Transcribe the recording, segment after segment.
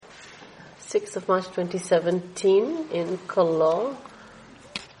6th of March 2017 in Kolor,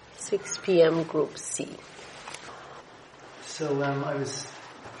 6 p.m. Group C. So I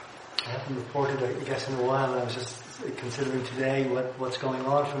haven't reported, I guess, in a while. I was just considering today what's going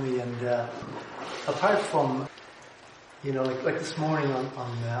on for me, and apart from, like this morning on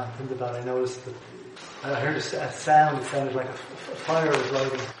DhammaDayada, I noticed that I heard a sound. It sounded like a fire was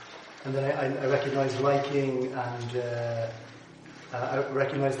lighting, and then I recognized liking, and I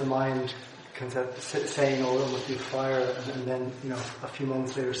recognized the mind concept saying, "Oh, it must be a fire," and then a few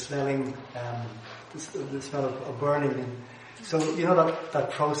moments later, smelling the smell of burning. And so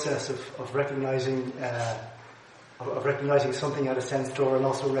that process of recognizing something at a sense door, and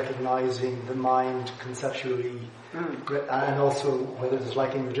also recognizing the mind conceptually, and also whether there's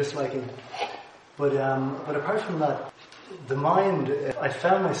liking or disliking. But apart from that, the mind, I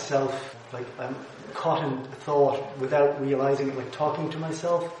found myself like I'm caught in thought without realizing it, like talking to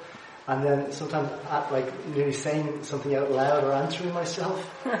myself, and then sometimes nearly saying something out loud or answering myself,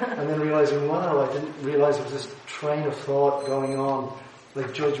 and then realizing, wow, I didn't realize there was this train of thought going on,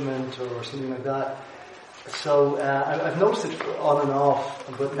 like judgment or something like that. So I've noticed it on and off,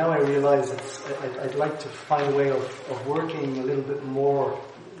 but now I realize I'd like to find a way of working a little bit more.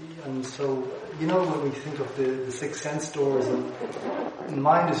 And so, when we think of the six sense doors, and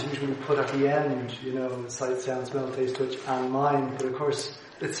mind is usually put at the end, sight, sound, smell, taste, touch, and mind. But of course,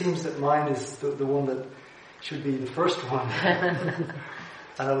 it seems that mind is the one that should be the first one. And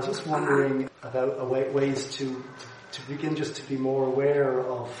I was just wondering about ways to begin just to be more aware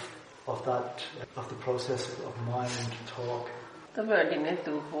of that, of the process of mind talk. Process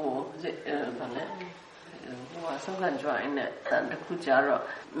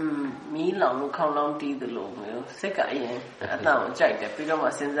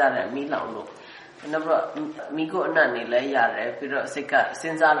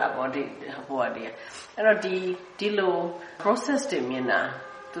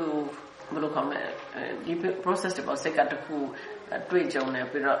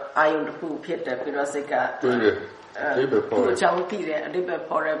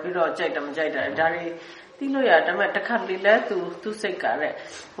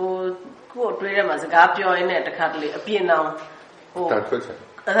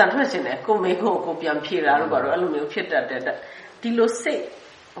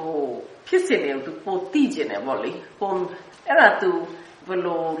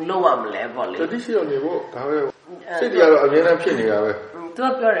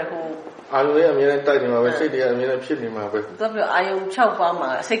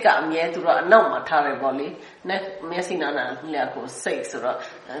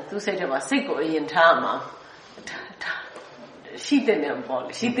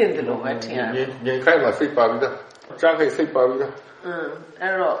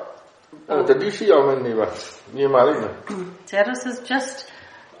Sayadaw says, just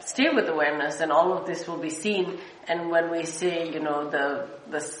stay with awareness, and all of this will be seen. And when we say,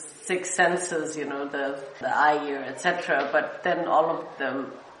 the six senses, the eye, ear, etc., but then all of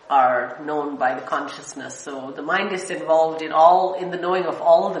them are known by the consciousness. So the mind is involved in the knowing of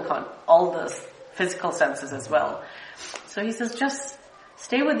all the physical senses as well. So he says, just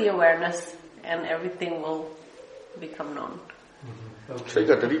stay with the awareness, and everything will become known. Okay.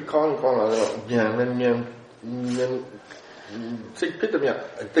 Yeah,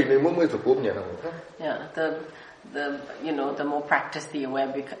 the more practice the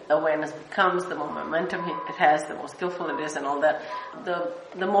awareness becomes, the more momentum it has, the more skillful it is, and all that.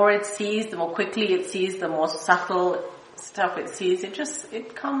 The more it sees, the more quickly it sees, the more subtle stuff it sees.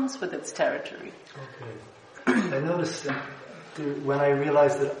 It comes with its territory. Okay. I noticed when I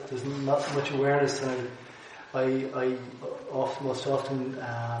realized that there's not much awareness, and I most often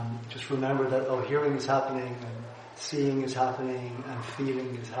just remember that hearing is happening, and seeing is happening, and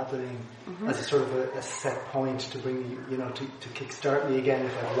feeling is happening, as a sort of a set point to bring me, to kickstart me again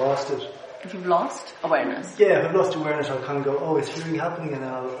if I've lost it. If you've lost awareness? Yeah, if I've lost awareness, I'll kind of go, oh, it's hearing happening, and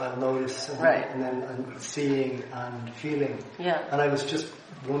then I'll notice, and then I'm seeing and feeling. Yeah. And I was just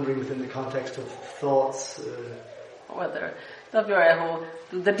wondering within the context of thoughts, whether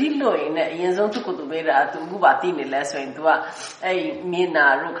the deal in a young to go to Veda to Gubati less when to a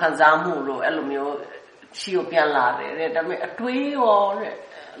Mina, Rukanzamu, Elumio, Chiopian, a tway or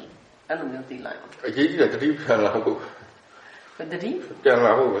Elumio line. I gave you a deep But the deep?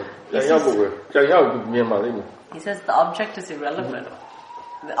 He says the object is irrelevant.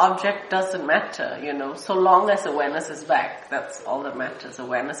 The object doesn't matter, so long as awareness is back, that's all that matters.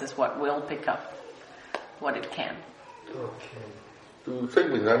 Awareness is what will pick up what it can. Okay.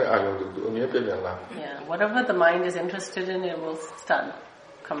 Yeah, whatever the mind is interested in, it will start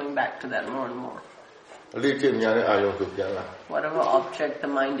coming back to that more and more. အလေးကျင့်များတဲ့အာယုံကိုပြန်လာ Whatever object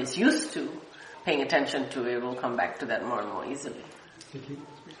the mind is used to paying attention to, it will come back to that more and more easily.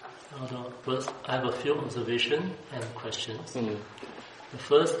 First, I have a few observations and questions. The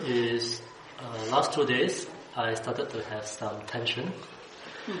first is, last 2 days, I started to have some tension.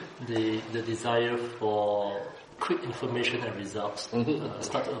 The desire for quick information and results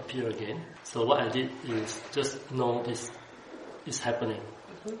start to appear again. So what I did is just know it's happening,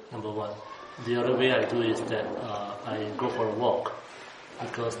 number one. The other way I do is that I go for a walk,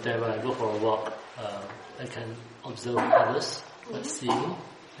 because then when I go for a walk, I can observe others, like seeing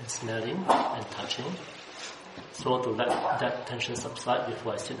and smelling and touching. So to let that tension subside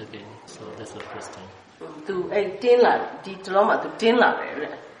before I sit again. So that's the first thing. Tu tin la di drama tu tin la re.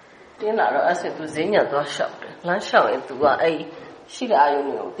 Tin la ro ase tu zenya do shop. Lan shop yin tu wa ai shi da ayu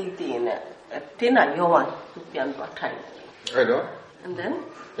ni ti ti yin ne. Tin la yo wa tu pian twa thai. အဲ့တော့ And then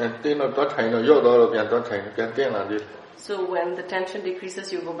ပြန်တင်းတော့ထိုင်တော့ရောက်တော့ပြန်တော့ထိုင်ပြန်တင်းလာတယ် so when the tension decreases,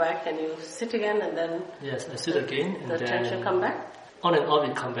 you go back and you sit again, and then yes, I sit again, and the then tension come back. On and off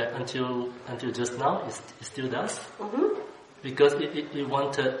it come back until just now it still does. Because it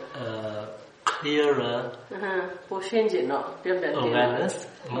wanted clearer awareness,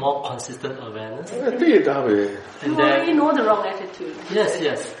 more consistent awareness. သိရတာပဲ You already know the wrong attitude.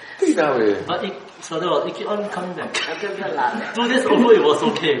 Yes. သိတာပဲ But it keep on coming back. 2 days ago it was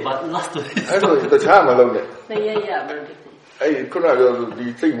okay, but last 2 days. အဲ့တော့တခြားမလုပ်နဲ့ Yeah, very different. အဲ့ခုနပြောဒီ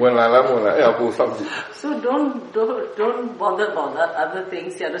စိတ်ဝင်လာလားမဝင်လားအဲ့အကိုစောင့်ကြည့် So don't bother about that other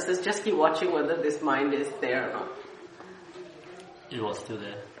things. Yeah, just keep watching whether this mind is there or not. It was still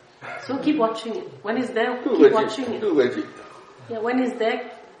there. So keep watching it. When it's there, သူ့ keep ပဲ watching ကြည့် it. သူ့ပဲကြည့် Yeah, when it's there,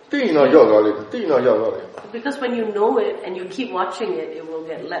 သိရင်တော့ရောက်သွားလိမ့်မယ်သိရင်တော့ရောက်သွားလိမ့်မယ် because when you know it and you keep watching it, it will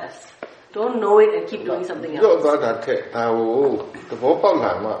get less. Don't know it and keep doing something ရောက် else. သွားတာထက်ဒါကိုသဘောပေါက်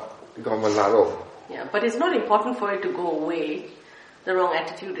လာမှဒီကောင်မလာတော့ Yeah, but it's not important for it to go away. The wrong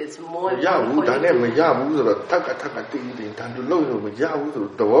attitude is more ရ important ဘူး for ဒါ you နဲ့မ to, ရဘူးဆိုတော့ထပ်တင်းဒါတို့လုံးလို့မရဘူးဆို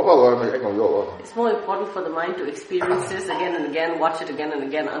တော့သဘောပေါက်သွားမှအဲ့ကောင်ရောက်သွား it's more important for the mind to experience this again and again, watch it again and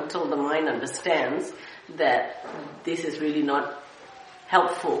again until the mind understands that this is really not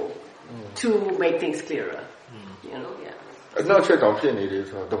helpful to make things clearer. You know, yeah. အနောက်ချက်တောင်ဖြစ်နေတယ်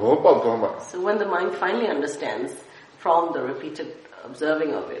ဆိုတော့သဘောပေါက်သွားမှ So when the mind finally understands from the repeated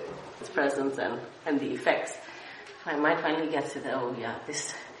observing of it, its presence and the effects, my mind finally gets it. Oh yeah, this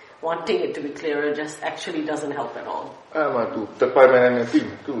wanting it to be clearer just actually doesn't help at all. အဲ့မှာသူတပိုင်ပိုင်နဲ့သိ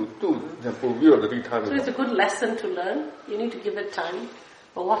သူပို့ပြီးတော့တတိထားတယ် So it's a good lesson to learn. You need to give it time,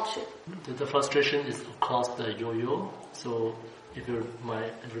 but watch it. The frustration is of course the yo-yo. So if my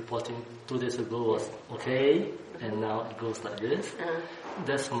reporting 2 days ago was okay, and now it goes like this,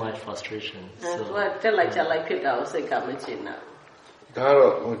 that's my frustration. So tell like it out, say kamachina. ဒါ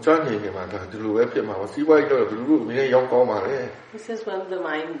တော့ဟိုကြောင်းနေနေမှာဒါဒီလိုပဲဖြစ်မှာပါစီးပွားရေးတော့ဘယ်လိုမင်းရောက်ကောင်းပါလဲ He says when the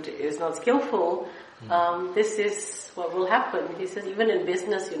mind is not skillful, this is what will happen. He says even in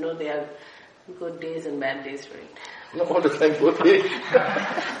business, you know, there are good days and bad days, right? Not all the time good day.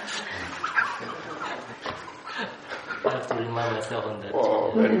 I have to remind myself on that.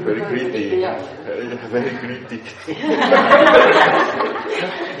 Oh, very greedy. Very greedy.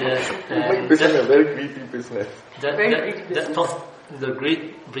 Yes. Make business a very greedy business. The greed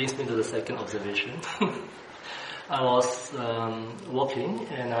brings me to the second observation. I was walking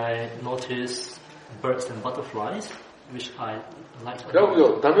and I noticed birds and butterflies, which I like a lot.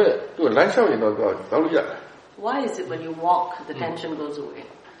 Why is it when you walk, the tension goes away?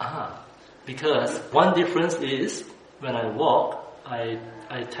 Because one difference is when I walk,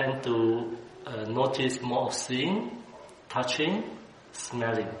 I tend to notice more of seeing, touching,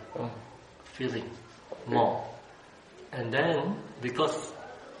 smelling, feeling more. And then, because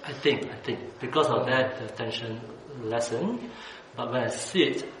I think, because of that, the tension lessened. But when I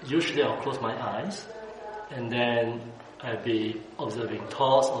sit, usually I'll close my eyes, and then I'll be observing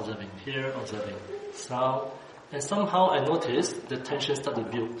thoughts, observing here, observing sound, and somehow I notice the tension start to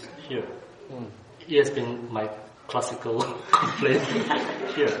build here. It has been my classical complaint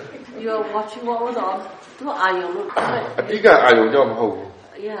here. You are watching what was on?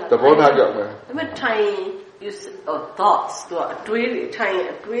 Yeah. You thoughts to a tweety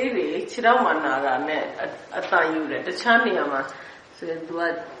chiramanara net at Tayure, the Chaniyama. So it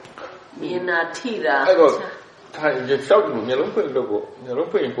was in a tira.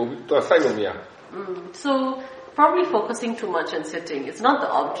 So probably focusing too much and sitting. It's not the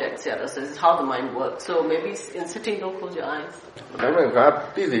objects, so it's how the mind works. So maybe in sitting, don't close your eyes. Yeah,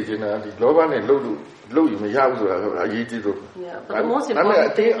 but the most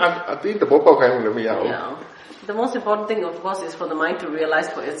important thing, the most important thing, of course, is for the mind to realize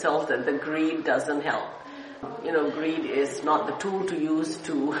for itself that the greed doesn't help. Greed is not the tool to use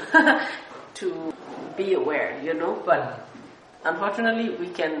to to be aware, but unfortunately we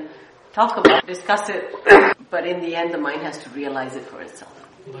can talk about, discuss it, but in the end the mind has to realize it for itself.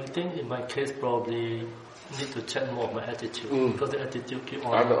 I think in my case probably need to check more of my attitude, because the attitude keep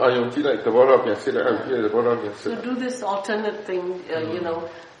on. So do this alternate thing,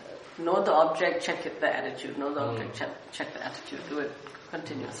 know the object, check the attitude, know the object, check the attitude, do it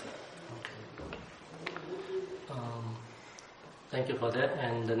continuously. Thank you for that.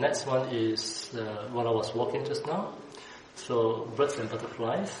 And the next one is what I was walking just now. So birds and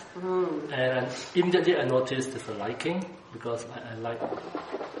butterflies. And immediately I noticed there's a liking, because I like,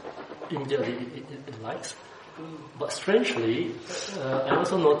 immediately it likes. But strangely, I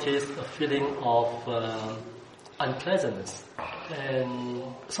also noticed a feeling of unpleasantness. And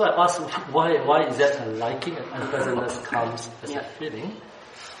so I asked, why is that a liking and unpleasantness comes as a feeling?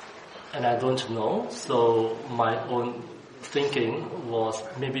 And I don't know. So my own thinking was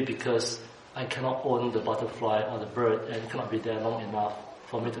maybe because I cannot own the butterfly or the bird and cannot be there long enough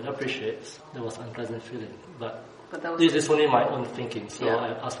for me to appreciate. There was unpleasant feeling. But this is only my own thinking, so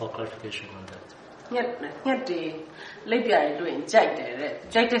I asked for clarification on that.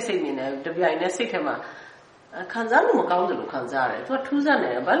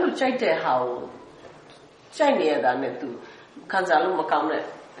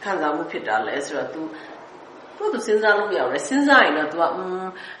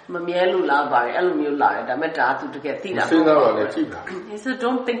 So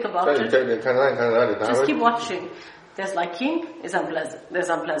don't think about it. Just keep watching. There's liking, there's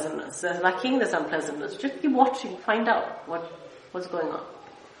unpleasantness. There's liking, there's unpleasantness. Just keep watching, find out what's going on.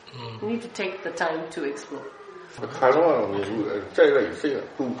 You need to take the time to explore.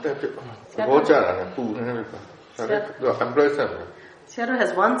 Sayadaw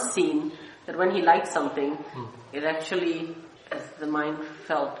has once seen that when he liked something, it actually, as the mind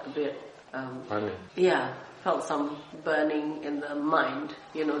felt a bit, felt some burning in the mind.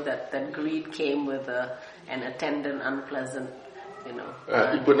 That greed came with an attendant unpleasant,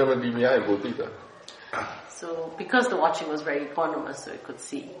 So because the watching was very equanimous, so it could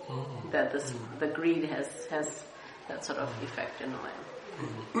see that the greed has that sort of effect in the mind.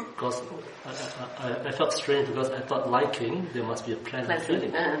 Because I felt strange, because I thought liking, there must be a pleasant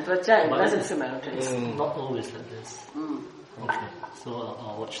feeling. But it's not always like this. Okay, so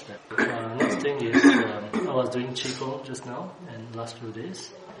I'll watch that. Next thing is, I was doing Qigong just now, and last few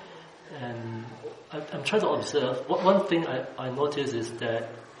days. And I'm trying to observe. One thing I notice is that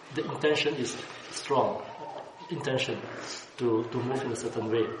the intention is strong. Intention to move in a certain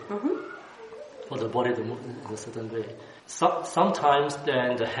way. For the body to move in a certain way. Sometimes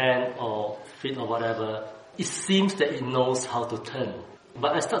then the hand or feet or whatever, it seems that it knows how to turn.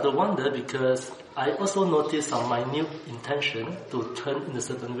 But I start to wonder, because I also notice some minute intention to turn in a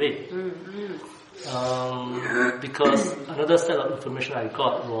certain way. Because another set of information I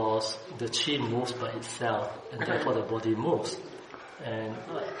got was the chi moves by itself, and therefore the body moves. And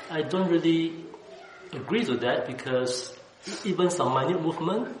I don't really agree to that, because even some minute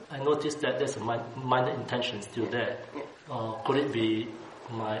movement, I noticed that there's a minor intention still there. Could it be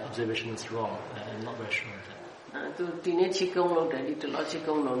my observation is wrong? I'm not very sure of that.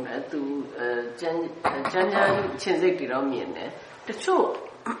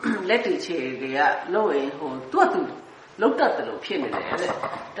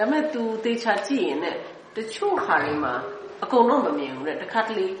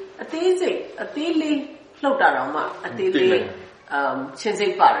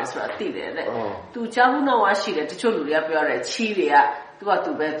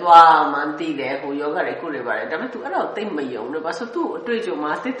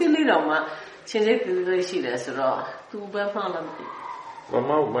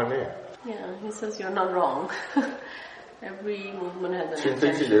 Yeah, he says you're not wrong. Every movement has an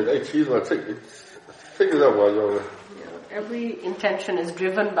intention. Every intention is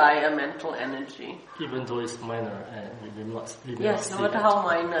driven by a mental energy. Even though it's minor, and we must yes, no matter how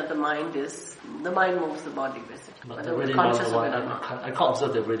minor the mind is, the mind moves the body basically. But the really minor one, I can't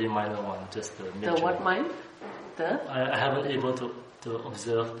observe the really minor one, just the major. The what mind? I haven't able to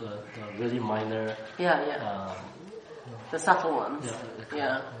observe the really minor. The subtle ones.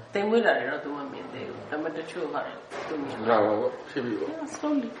 Yeah. They will not do one minute. The mature part.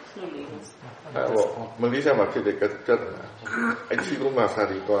 Slowly. Malaysia မှာဖြစ်တဲ့ကတ်တက်တာအချီကုန်းမှာစာ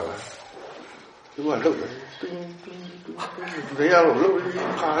ရီသွားတာသူကလှုပ်တယ်တင်းရတော့လှုပ်ပြီး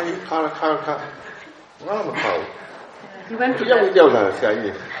ခါငါမခါဘူး He went to ရောက်လာဆရာ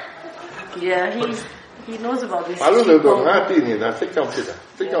ကြီး Yeah, He knows about this. ဘာလို့လဲတော့ငါသိနေတာစိတ်ကြောင့်ဖြစ်တာ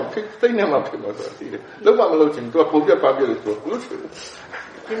စိတ်ကြောင့်ဖြစ်စိတ်နဲ့မှဖြစ်မှာဆိုတာသိတယ်လုံးဝမလုပ်ချင်သူကပုံပြပါပြလို့ဆိုလို့ရှိတယ်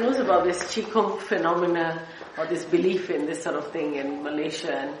He knows about this Qigong phenomena or this belief in this sort of thing in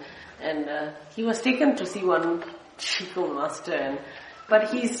Malaysia, and he was taken to see one Qigong master, but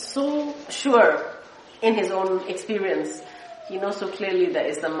he's so sure in his own experience. He knows so clearly that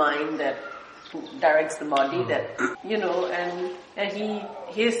it's the mind that directs the body, that and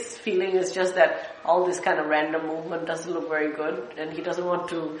his feeling is just that all this kind of random movement doesn't look very good, and he doesn't want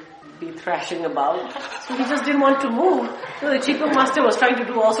to be thrashing about, so he just didn't want to move. So the Qigong master was trying to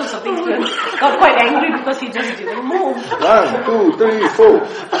do all sorts of things to him, got quite angry because he just didn't move. 1 2 3 4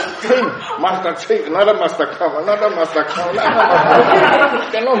 change master change another master come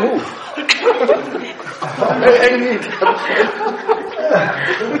cannot move angry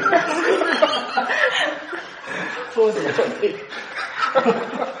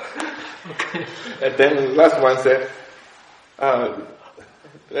and then last one said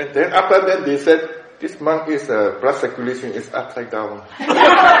and then after that they said this monk is blood circulation is upside down.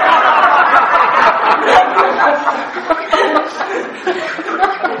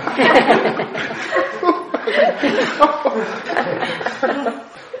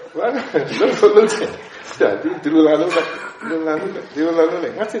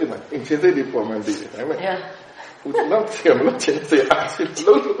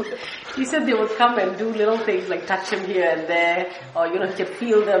 He said they would come and do little things like touch him here and there, or he can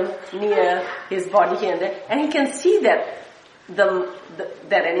feel them near his body here and there, and he can see that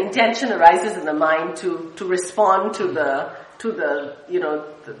that an intention arises in the mind to respond to the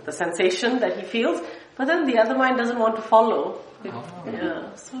sensation that he feels, but then the other mind doesn't want to follow.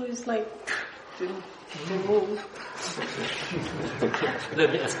 So it's like didn't move.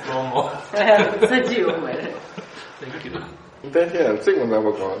 Let me explore more. Thank you.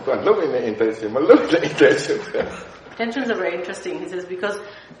 Intentions are very interesting. He says because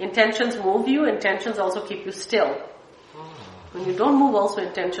intentions move you, intentions also keep you still. When you don't move, also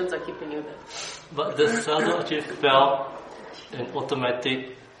intentions are keeping you there. But the Sayadaw actually felt an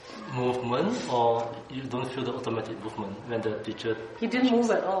automatic movement, or you don't feel the automatic movement when the teacher... He didn't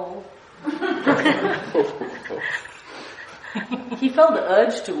move at all. He felt the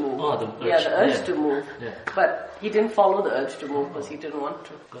urge to move. Oh, the urge. Yeah, the urge to move. Yeah. But he didn't follow the urge to move because he didn't want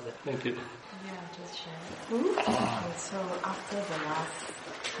to. Got it. Thank you. Yeah, just share. Okay, so after the last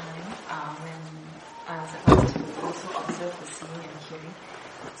time, when I was about to also observe the seeing and hearing,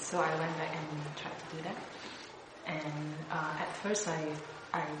 so I went back and tried to do that. And at first,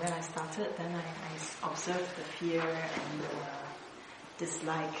 when I started, then I observed the fear and the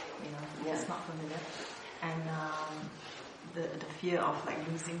dislike, it's not familiar, and the fear of like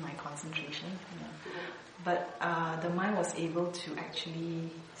losing my concentration. But the mind was able to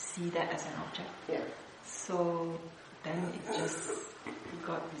actually see that as an object. Yeah. So then it just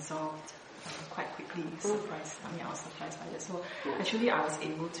got resolved quite quickly. Surprised. I was surprised by that. So actually, I was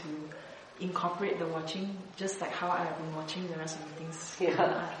able to incorporate the watching, just like how I have been watching the rest of the things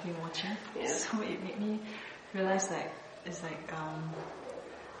I've been watching. Yeah. So it made me realize that it's like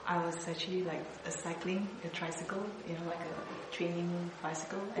I was actually like cycling a tricycle, like a training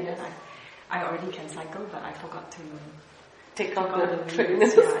bicycle, and then I already can cycle, but I forgot to take out the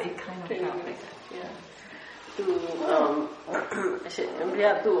trainers. Yeah, it kind of felt like that. Yeah.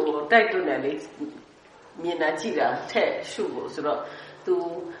 Take to Nelly, Minajida, Te, Shugo, so to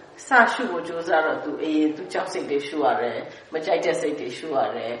Sashu Josara to to Chapsing de Shuare, Majaja say de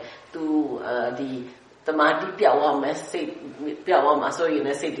Shuare, to the Madi Piawama say Piawama, so in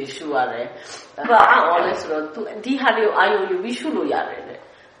a say de Shuare. But honest to Dihario Ayo, Vishulu Yare.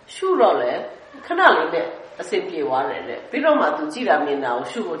 Shurole, Canali, a simply warre. Piroma to Jiramina,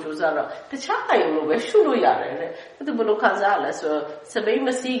 Shugo Josara, the Chayo, Shulu Yare, the Bulokazala, so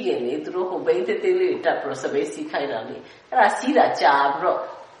Sabema Sigini, through who baited the Tapro Sabesi Kairani. And I see that job,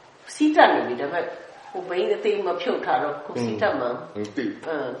 Sita Nibita, who baited the thing of Pyotaro, Kusitama,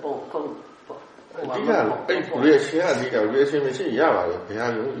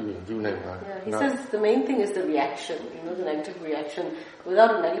 He says the main thing is the reaction, the negative reaction.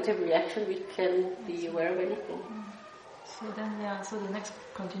 Without a negative reaction, we can be aware of anything. So then, so the next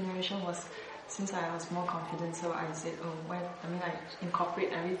continuation was, since I was more confident, so I said, I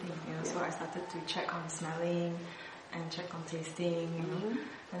incorporate everything, so I started to check on smelling and check on tasting,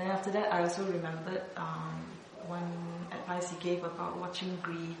 and then after that, I also remembered one advice he gave about watching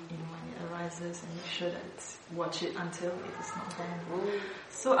greed, when it arises, and make sure that watch it until it is not there.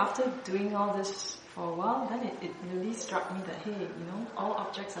 So after doing all this for a while, then it really struck me that, hey, all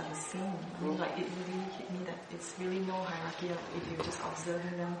objects are the same. I mean, it really hit me that it's really no hierarchy if you're just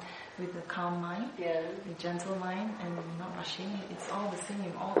observing them with a calm mind, a gentle mind, and not rushing. It's all the same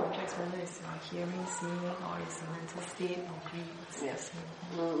in all objects, whether it's hearing, seeing, or it's a mental state or greed. It's the same.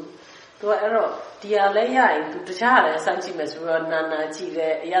 သူအဲ့တော့တရားလဲရရင်သူတခြားလည်းစမ်းကြည့်မယ်ဆိုတော့နာနာကြည့်တ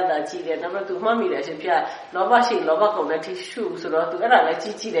ယ်အရသာကြည့်တယ်နောက်ပြီးသူမှတ်မိတယ်အရှင်ပြလောဘရှိလောဘကုန်တဲ့ထိရှုဆိုတော့သူအဲ့ဒါလည်းကြ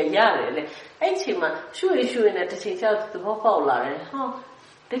ည့်တယ်ရတယ်လေအဲ့ချိန်မှာရှုရင်နဲ့တစ်ချိန်ကျသဘောပေါက်လာတယ်ဟော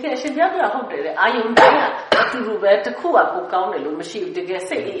တကယ်အရှင်ပြဟုတ်တယ်လေအာယုန်တိုင်းကအတူတူပဲတစ်ခုကပိုကောင်းတယ်လို့မရှိဘူးတကယ်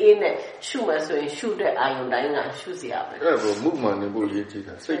စိတ်အေးနဲ့ရှုမယ်ဆိုရင်ရှုတဲ့အာယုန်တိုင်းကရှုစရာပဲအဲ့ဒါမှုမှန်နေဖို့ရေးကြည့်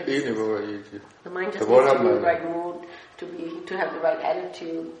တာစိတ်အေးနေဖို့ရေးကြည့် The mind just needs to be in the right mood to have the right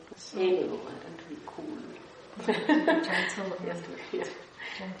attitude and to be cool gentle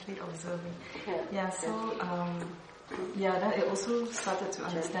gently observing so then it also started to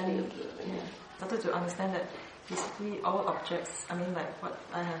understand that basically all objects, I mean like what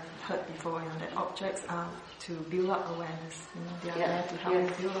I have heard before, that objects are to build up awareness. They are there to help you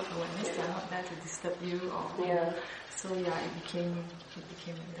build up awareness. They are not there to disturb you or so it became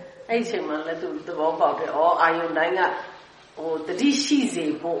like that. အဲ့ချိန်မှာလည်းသူသဘောပေါက်တယ်။အာယုန်တိုင်းကတတိရှိစေ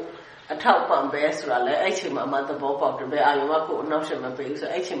ဖို့အထောက်ပံ့ပဲဆိုတာလည်းအဲ့ချိန်မှာမှသဘောပေါက်တယ်။ဘယ်အာယုန်ကကိုအနောက်ရှက်မပေးဘူးဆို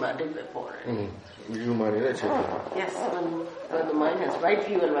အဲ့ချိန်မှာအတိတ်ပဲပေါ်တယ်။ view မှာနေတဲ့ချိန်မှာ Yes, when the mind has right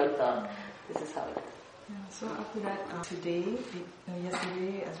view and right thought, this is how it is. So after that,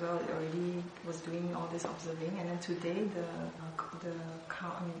 yesterday as well, it already was doing all this observing, and then today the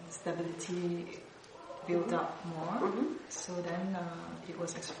stability built up more. So then it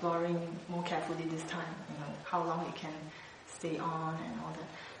was exploring more carefully this time, how long it can stay on and all that.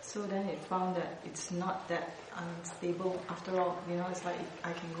 So then it found that it's not that unstable after all. It's like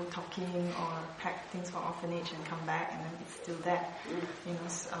I can go talking or pack things for orphanage and come back, and then it's still there.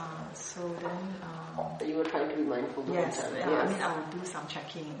 So then you were trying to be mindful. Yes, I mean I will do some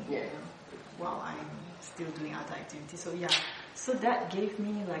checking while I'm still doing other activities. So that gave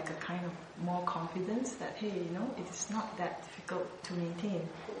me like a kind of more confidence that hey, it is not that difficult to maintain.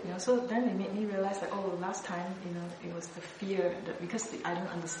 So then it made me realize that last time it was the fear that because I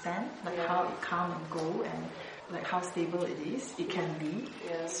don't understand how it come and go and like how stable it can be.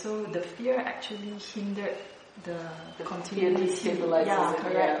 So the fear actually hindered the continuity.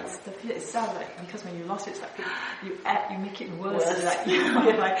 Correct. It's the fear itself, because when you lost it, it's like you make it worse.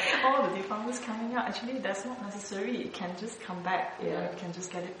 Like all the defilements coming out. Actually, that's not necessary. It can just come back. You can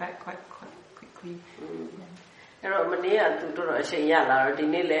just get it back quite quickly. အဲ့တော့မနေ့ကသူတော်အချိန်ရလာတော့ဒီ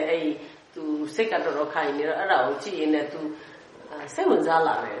နေ့လည်းအဲ့သူစိတ်ကတော်ခိုင်နေတော့အဲ့ဒါကိုကြည့်ရင်လည်းသူစိတ်ဝင်စား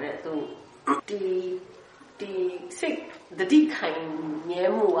လာတယ်တဲ့သူဒီစိတ်တတိခိုင်မြဲ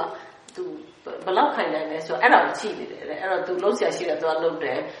မှုကသူဘယ်လောက်ခိုင်နိုင်လဲဆိုတော့အဲ့ဒါကိုကြည့်နေတယ်တဲ့အဲ့တော့သူလုံးဆရာရှိတယ်သူကလုပ်တ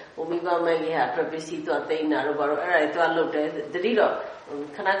ယ်ဟိုမိဘမဲကြီးဟာ privacy သူကသိနေတာတော့ဘာလို့အဲ့ဒါသူကလုပ်တယ်တတိတော့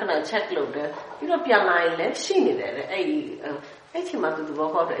ခဏ check လုပ်တယ်ပြီးတော့ပြန်လာရင်လည်းရှိနေတယ်တဲ့အဲ့ချိန်မှာသူသဘော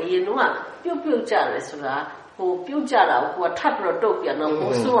ပေါက်တယ်အရင်တော့ပြုတ်ကြတယ်ဆိုတာဟိုပြုတ်ကြတာကိုကထပ်ပြီးတော့တုတ်ပြန်တော့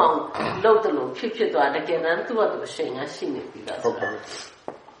ဟိုဆိုးအောင်လုပ်တယ်လို့ဖြစ်သွားတကယ်တမ်းသူကသူအရှိန်ကရှိနေပြီလားဟုတ်ပါဘူး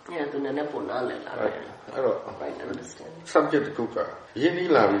အဲ့ဒါသူနဲ့ပုံနာလဲလာတယ်အဲ့တော့ right understand subject တစ်ခုကရင်း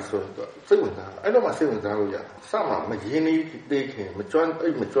နှီးလာပြီဆိုတော့စိတ်ဝင်စားအဲ့တော့မှစိတ်ဝင်စားလို့ရတယ်စမှမရင်းနှီးသေးခင်မကျွမ်းခ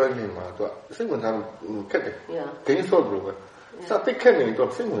င်မှာသူကစိတ်ဝင်စားလို့ခက်တယ်ဂိမ်းဆော့လို့ပဲစတိတ်ခက်နေ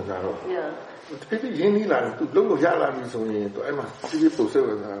တော့စိတ်ဝင်စားတော့ဒီရင်းနှီးလာတယ်သူလုံးလို့ရလာပြီဆိုရင်သူအဲ့မှာဒီပုံစိတ်ဝ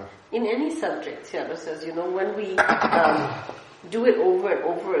င်စား In any subject, Sayadaw says, when we do it over and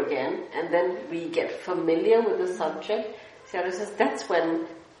over again, and then we get familiar with the subject, Sayadaw says that's when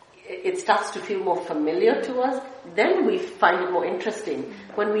it starts to feel more familiar to us. Then we find it more interesting.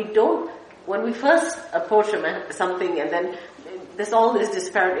 When we first approach something, and then there's all this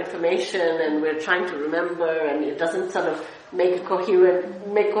disparate information, and we're trying to remember, and it doesn't sort of make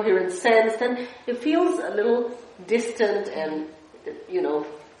coherent sense. Then it feels a little distant, and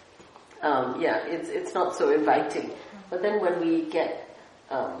it's not so inviting. But then when we get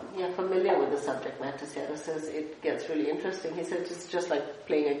familiar with the subject matter, Sayadaw says it gets really interesting. He says it's just like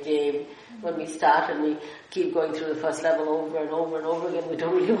playing a game. When we start and we keep going through the first level over and over and over again, we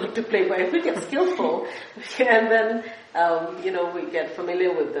don't really want to play, but if we get skillful, and then we get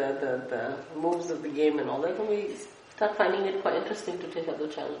familiar with the moves of the game and all that, then we start finding it quite interesting to take up the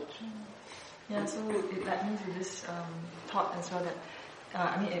challenge. So that means with this thought as well that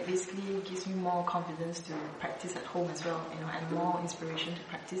it basically gives me more confidence to practice at home as well, and more inspiration to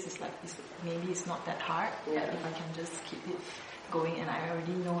practice. It's like maybe it's not that hard. If I can just keep it going, and I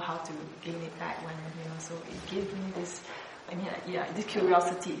already know how to gain it back when, so it gave me this, this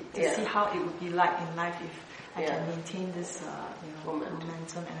curiosity to see how it would be like in life if I can maintain this,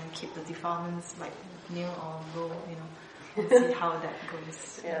 momentum and then keep the defilements like near or low, and see how that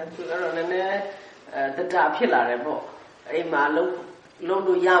goes. Yeah, the dark pillar, low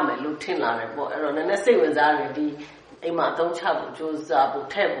yam, lutin la, and then I say was already a ma don't travel, Joe's table,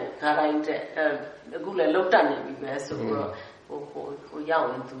 Karain, the good looked at me, so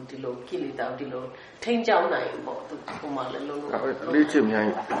young into the low, kill it out the low, 10 down 9, but to Kumala low.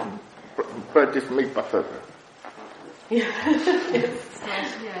 Practice make perfect. Yeah. So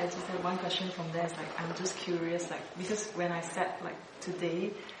actually, I just had one question from there. It's like I'm just curious, because when I sat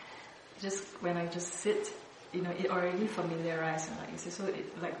today, when I just sit, it already familiarized, so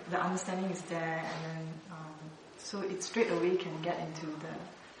it the understanding is there, and then so it straight away can get into the.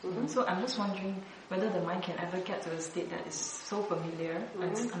 So I'm just wondering whether the mind can ever get to a state that is so familiar.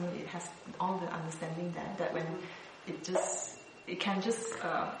 And, it has all the understanding there that when it can just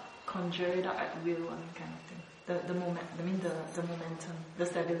conjure it out at will and kind of thing. The momentum, the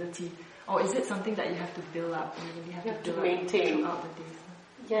stability, or is it something that you have to build up? You really have to maintain throughout the days.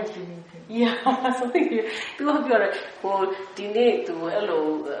 Yes, to maintain. Yeah, something you have your whole dinner to a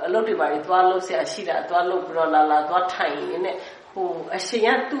lot of it. Dwello say Ashira, Dwello Brola, Dwatine in it. Who a shea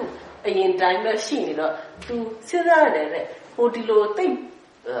to a time machine to sit there. Who dilo think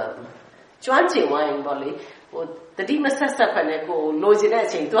Joanne wine bolly. The demon says up and go,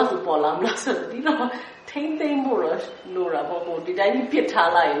 Lozinating, to Polam, Tainting Moros, Laura, did I get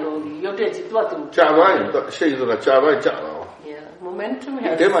Tala, you did it what to Java, shades of a Java Java. Yeah, momentum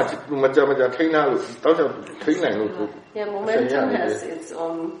has. Yeah, momentum has its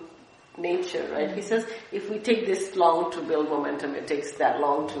own nature, right? He says if we take this long to build momentum, it takes that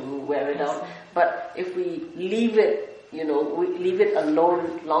long to wear it out. But if we leave it, we leave it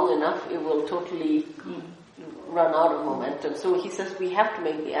alone long enough, it will totally run out of momentum. So he says we have to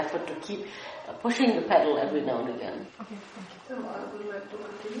make the effort to keep pushing the pedal every now and again. Okay, thank you. So I would like to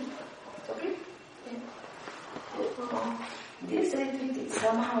continue. Okay? Yeah. This retreat is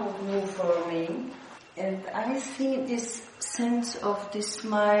somehow new for me, and I see this sense of this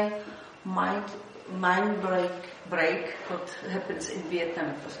mind break what happens in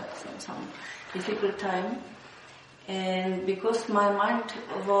Vietnam for some difficult time, and because my mind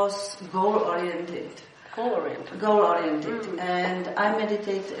was goal oriented, and I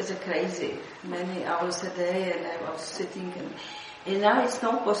meditate as a crazy many hours a day, and I was sitting, and now it's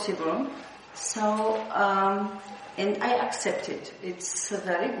not possible. So and I accept it. It's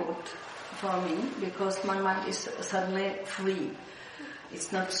very good for me because my mind is suddenly free.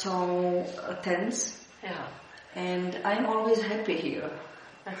 It's not so tense. Yeah. And I'm always happy here.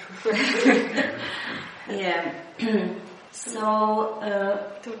 Yeah. So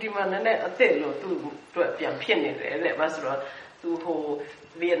to demand a thing to a penny, that was to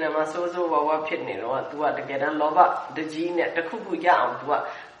Vietnam so our penny or to what to get a lover, the gene at the cuckoo yam, to what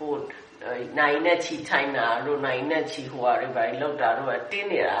hold. Nainachi China, Nainachi, who are by Loda, or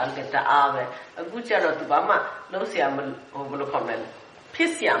Tinia, I'll get the Ave, a good general to Bama, Losiam over comment,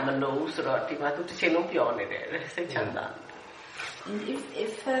 Pisiam, Lows, or Timatu Chelumpion, say Chanda.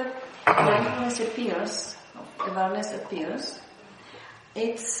 If awareness appears,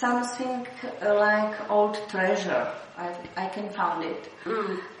 it's something like old treasure. I can find it.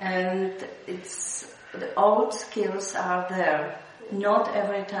 And the old skills are there. Not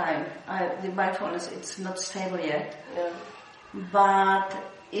every time. The mindfulness, it's not stable yet. Yeah. But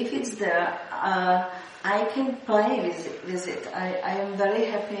if it's there, I can play with it. I am very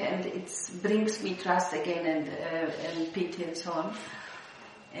happy, and it brings me trust again and pity and so on.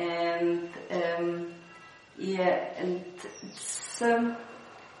 And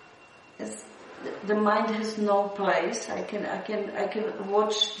the mind has no place. I can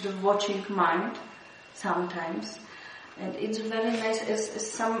watch the watching mind sometimes. And it's very nice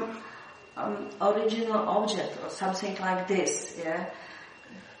as some original object or something like this, yeah.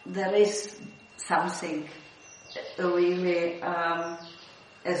 There is something really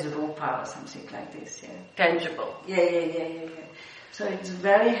as rupa or something like this, yeah. Tangible. Yeah. So it's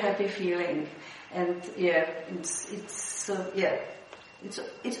very happy feeling, and it's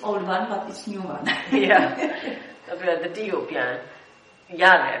old one, but it's new one. Yeah. The Ethiopian.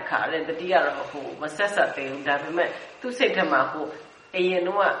 Yale car, the dear who was thing that we met to say to Mahu, a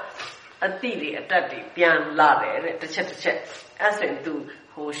Yenua, a theory, a daddy, Pian Lade, the chet, as in to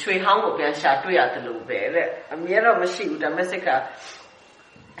who Shwe Hang Pian Shatuya the Lube, a mere machine, the Messica.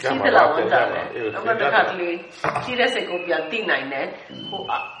 She the Lawan, She does a good Pian Tina, who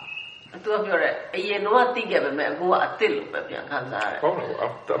သူကပြောတယ်အရင်တော့သိခဲ့ပဲမဲ့အခုကအစ်စ်လို့ပဲပြန်ခံစားရတယ် ဟုတ်တယ်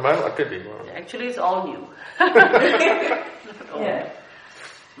အမှန်အစ်စ်တွေပါ Actually it's all new. Yeah.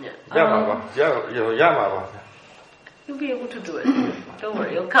 Yeah. ရမှာပါ You'll be able to do it. Don't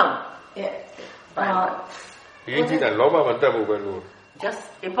worry, it'll come. Yeah. ဒီကြည့်တာလောဘမတက်ဘူးပဲလို့ Just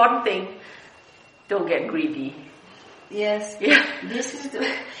important thing, don't get greedy. Yes. Yeah. This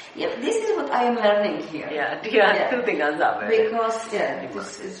is what I am learning here. Yeah. Two things are that. Because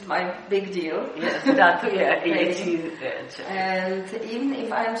this is my big deal. Yes, that And even if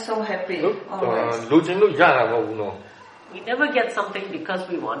I am so happy, always. လူချင်းလို့ရတာမဟုတ်ဘူးနော် We never get something because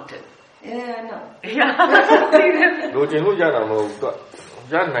we want it. Yeah, no. Yeah. လူချင်းလို့ရတာမဟုတ်ဘူးသူ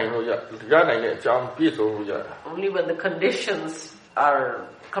ရနိုင်လို့ရနိုင်တဲ့အကြောင်းပြည့်စုံလို့ရတာ Only when the conditions are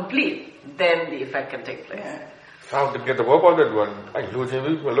complete, then the effect can take place. Yeah. ဟောတကယ်တော့ဘောတဲ့လူကအဲ့လူချင်း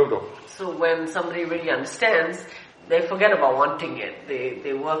ပြီးမလုပ်တော့ So when somebody really understands, they forget about wanting it.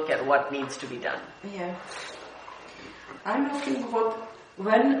 They work at what needs to be done. Yeah. I'm looking for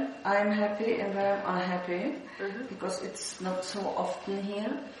when I'm happy and when I'm unhappy, because it's not so often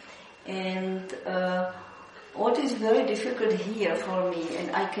here. And what is very difficult here for me, and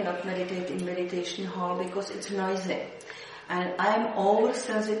I cannot meditate in meditation hall because it's noisy. And I'm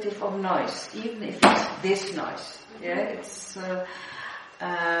oversensitive of noise, even if it's this noise. Yeah, it's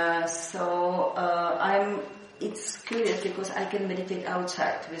it's curious because I can meditate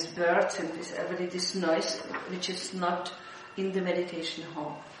outside with birds and with every this noise which is not in the meditation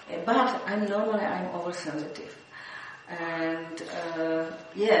hall. But I'm oversensitive. And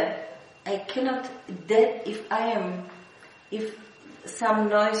I cannot if some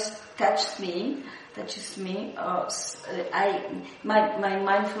noise touches me, my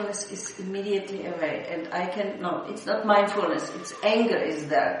mindfulness is immediately away, and it's not mindfulness, it's anger is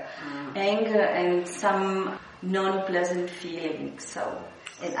there. Anger and some non-pleasant feeling. So,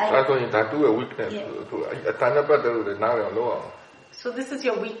 and that's why that too a weakness. So this is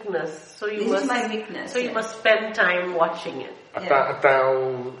your weakness. So you this must, is my weakness. So you must spend time watching it. အ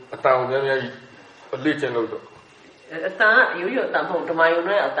တောင်များများလေ့ကျင့်လို့တော့ အတန်ရိုးရိုးအတန်မဟုတ်ဓမ္မယုံ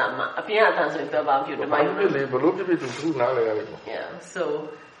နဲ့အတန်မှာအပြင်အတန်ဆိုရင်ပြောပါပြုဓမ္မယုံ လေဘလို့ပြပြသူနားလဲရတယ် Yeah, so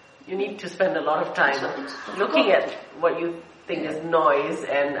you need to spend a lot of time looking at what you think is noise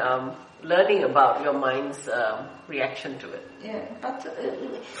and learning about your mind's reaction to it. Yeah, but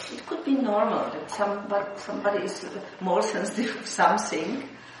it could be normal that somebody is more sensitive to something.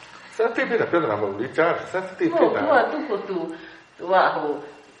 Sensitive ပြဿနာမဟုတ်ဘူးကြား sensitive ဖြစ်တာ သူက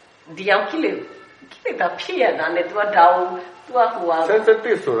ဒီရောက်ကိလေတာဖြစ်ရတာနဲ့သူကတောင်းသူက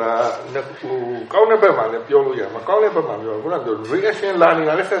sensitive ဆိုတာကောင်းတဲ့ဘက်မှာလည်းပြောလို့ရမှာကောင်းတဲ့ဘက်မှာပြောခုနကပြော reaction လာနေ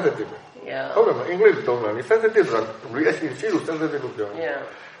တာလည်း sensitive ပဲ ဟုတ်တယ်မအင်္ဂလိပ်သုံးတာလေ sensitive ဆိုတာ reaction ရှိလို့ sensitive လို့ပြောတယ်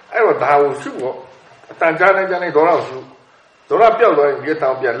အဲ့တော့ဒါကိုရှုဖို့အတန်ကြားနေဒေါရရှုဒေါရပြောက်သွားရင်ဒီတော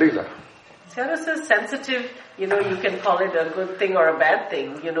င်ပြန်လိမ့်လာ Sayadaw says sensitive, you can call it a good thing or a bad thing.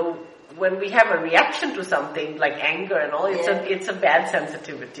 When we have a reaction to something like anger and all, it's a bad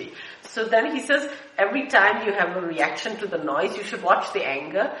sensitivity. So then he says, every time you have a reaction to the noise, you should watch the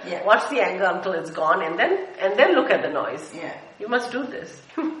anger. Yeah. Watch the anger until it's gone, and then look at the noise. Yeah. You must do this.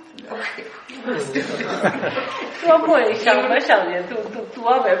 Okay.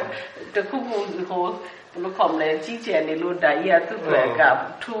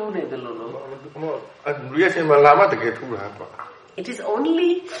 It is only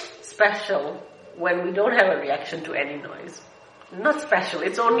special when we don't have a reaction to any noise. Not special,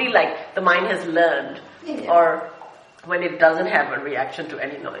 it's only like the mind has learned, or when it doesn't have a reaction to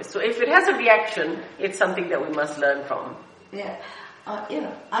any noise. So if it has a reaction, it's something that we must learn from. Yeah.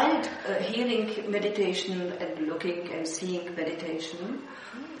 I did hearing meditation and looking and seeing meditation,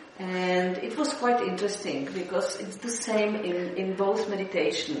 and it was quite interesting because it's the same in both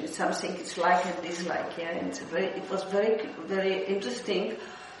meditation. It's something it's like and dislike, and it was very, very interesting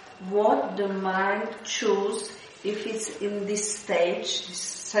what the mind choose if it's in this stage, this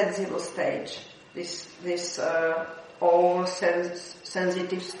sensible stage, this all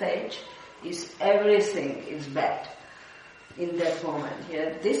sensitive stage, is everything is bad. In that moment,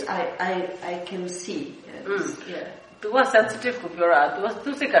 this I can see. Tu was sensitive to your art.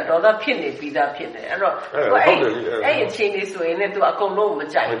 Tu sick at other pinny, be that pinny. I change so in it to a column,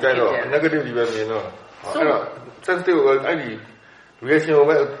 negative, so sensitive, reaction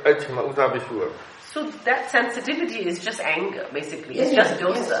over So that sensitivity is just anger, basically. It's just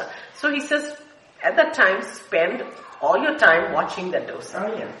dosa. So he says, at that time, spend all your time watching that dosa. Oh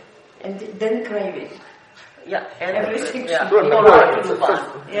yeah, and then craving. Yeah, and everything.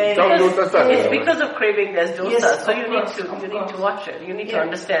 It's because of craving there's dosa. So you need to watch it. You need to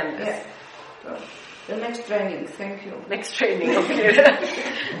understand this. The next training, thank you. Next training, okay.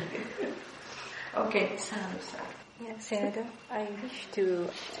 Okay, Sayadaw. Yeah, Sayadaw, I wish to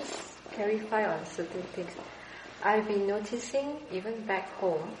just clarify on certain things. I've been noticing, even back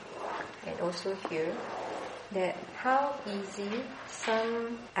home and also here, that how easy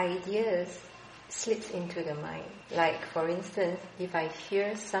some ideas slips into the mind. Like, for instance, if I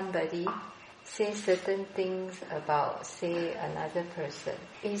hear somebody say certain things about, say, another person,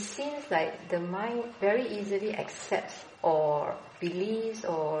 it seems like the mind very easily accepts or believes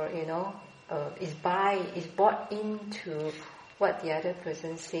or, is bought into what the other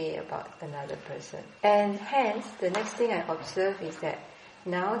person say about another person. And hence, the next thing I observe is that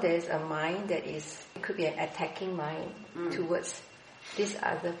now there's a mind that it could be an attacking mind towards this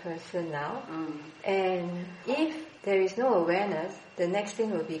other person now. And if there is no awareness, the next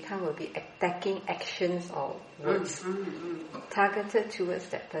thing will be attacking actions or words targeted towards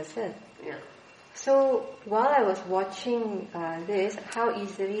that person. Yeah. So while I was watching this, how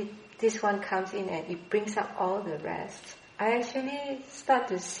easily this one comes in and it brings up all the rest, I actually start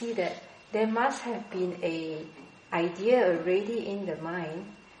to see that there must have been an idea already in the mind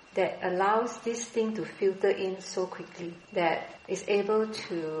that allows this thing to filter in so quickly, that is able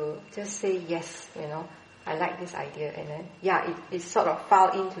to just say, yes, I like this idea, and then, it sort of fell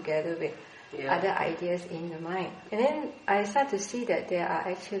in together with other ideas in the mind. And then I start to see that there are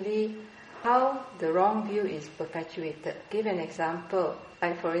actually how the wrong view is perpetuated. Give an example.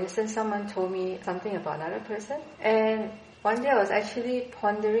 Like, for instance, someone told me something about another person, and one day I was actually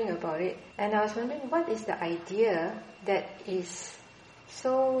pondering about it, and I was wondering what is the idea that is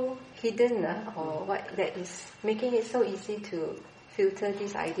so hidden, or what that is making it so easy to filter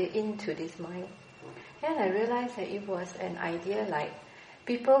this idea into this mind. And I realized that it was an idea like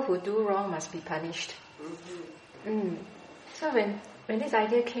people who do wrong must be punished. So when this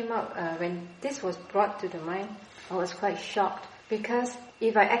idea came up, when this was brought to the mind, I was quite shocked, because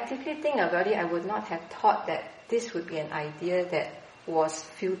if I actively think about it, I would not have thought that this would be an idea that was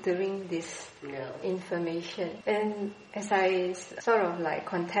filtering this information. And as I sort of like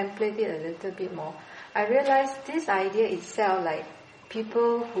contemplate it a little bit more, I realized this idea itself, like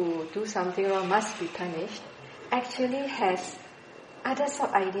people who do something wrong must be punished, actually has other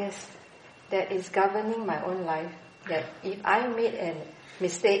sub-ideas that is governing my own life, that if I made a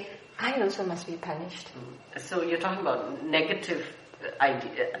mistake, I also must be punished. So you're talking about negative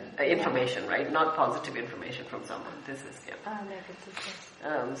information, right? Not positive information from someone. This is negative,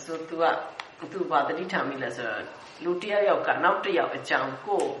 yes. So tu ba the time la so lu tiya yaw ka naw tayaw a chang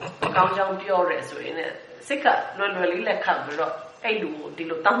ko kaung chang pyo re so yin ne sit ka lwe li let kha bi ro ai lu ko di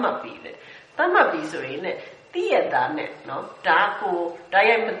lo tammat pi le tammat pi so yin ne ti yat da ne no da ko da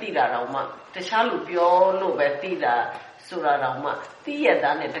yai ma ti da raw ma tacha lu pyo lo be ti da so ra raw ma ti yat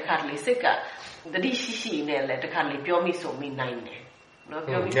da ne takha le sit ka tati shi ne le takha le pyo mi so mi nai ne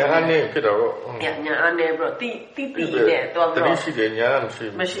ညာအနေဖြစ်တော့ညာအနေဘရောတီနဲ့တော့ဘရောတတိရှိတယ်ညာမရှိ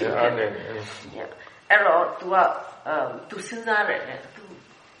ဘူးညာအနေအဲ့တော့ तू စဉ်းစားတယ်သူ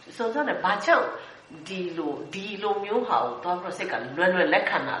စဉ်းစားတယ်ဘာကြောင့်ဒီလိုမျိုးဟာကိုတော့ဘရောစိတ်ကလွယ်လက်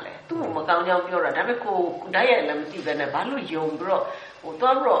ခံတာလဲသူ့မကောင်းကြောင်ပြောတာဒါပေမဲ့ကိုဓာတ်ရိုက်လည်းမသိပဲနဲ့ဘာလို့ယုံပြီးတော့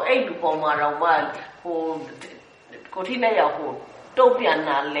တော့ဘရောအဲ့လူပေါ်မှာတော့ကိုထိနဲ့ရောက်တုတ်ပြန်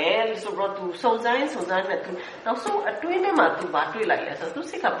လာလဲဆိုတော့ तू စုံစမ်းနဲ့ तू နောက်ဆုံးအတွင်းထဲမှာ तू ဘာတွေ့လိုက်လဲဆိုတော့ तू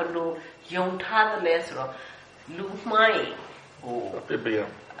စိတ်ကဘယ်လိုယုံထားတယ်လဲဆိုတော့လူမိုင်း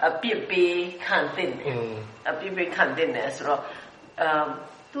အပြစ်ပေးခံတဲ့ဆိုတော့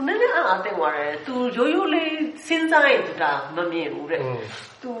तू နည်းနည်းအားတင်သွားတယ် तू ရိုးလေးစဉ်းစားရင် तू ဒါမမြင်ဘူးတဲ့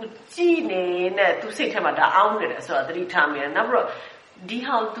तू ကြည့်နေနဲ့ तू စိတ်ထဲမှာဒါအောင်းနေတယ်ဆိုတော့သတိထားမိတယ်နောက်ပြီးတော့ဒီ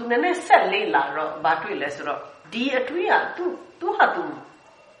ဟာ तू နည်းနည်းဆက်လေးလာတော့ဘာတွေ့လဲဆိုတော့ဒီအတွေ့က तू ဟာ तू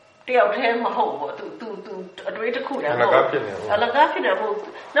တယောက်တည်းမဟုတ်ဘူး तू အတွေ့တစ်ခုတည်းမဟုတ်အလကားဖြစ်နေမဟုတ်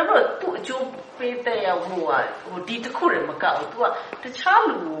နောက်ပြီးတော့ तू အကျိုးပေးတဲ့ရောက်မှုကဒီတစ်ခုတည်းမကဘူး तू ကတခြား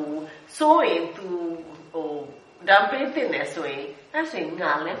လူစိုးရင် तू ဒါပေးတဲ့နေဆိုရင်အဲ့ဆိုရင်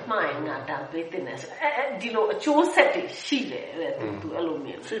ငါလည်းမှားရင်ငါဒါပေးတဲ့နေဆိုဒီလိုအကျိုးဆက်တွေရှိတယ်တဲ့ तू အဲ့လိုမြ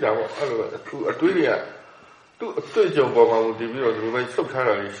င်ရှိတာပေါ့အဲ့လိုသူအတွေ့တွေကသူ့အတွေ့အကြုံပေါ်မှာတည်ပြီးတော့ဒီလိုပဲဆုတ်ထား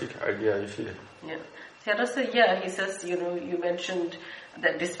တာရှိတယ် idea ရှိတယ် Sayadaw said, he says, you mentioned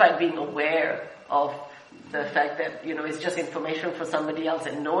that despite being aware of the fact that, it's just information for somebody else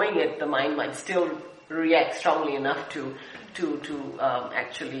and knowing it, the mind might still react strongly enough to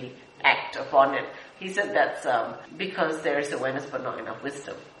actually act upon it. He said that's because there is awareness but not enough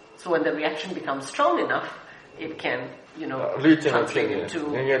wisdom. So when the reaction becomes strong enough, it can, translate into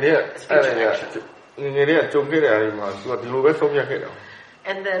spiritual action.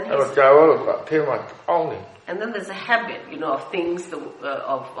 And then there's a habit, of things,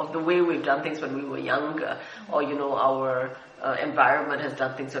 of the way we've done things when we were younger, or our environment has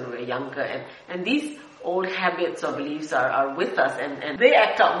done things when we were younger, and these old habits or beliefs are with us, and they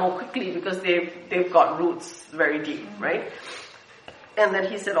act out more quickly because they've got roots very deep, right? And then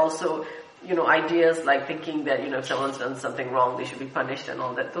he said also, ideas like thinking that, if someone's done something wrong, they should be punished and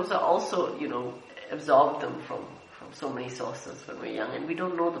all that. Those are also, absorbed them from so many sources when we're young, and we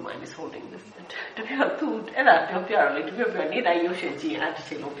don't know the mind is holding this. To be honest, I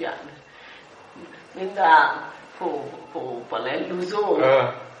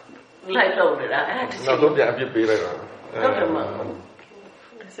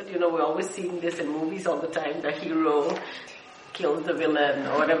said, we're always seeing this in movies all the time, the hero kills the villain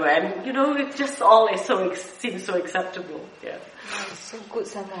or whatever, and it just all seems so acceptable. Yeah. So good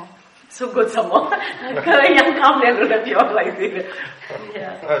somehow. So good somehow. Young come and look at you like this.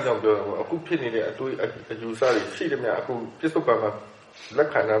 Yeah.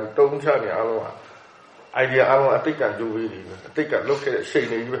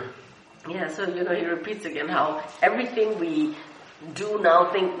 Yeah, so he repeats again how everything we do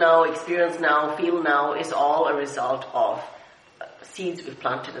now, think now, experience now, feel now is all a result of seeds we've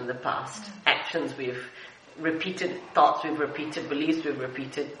planted in the past, actions we've repeated, thoughts we've repeated, beliefs we've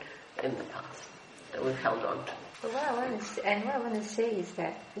repeated in the past that we've held on to. But what I want to say is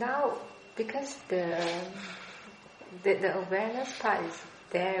that now, because the awareness part is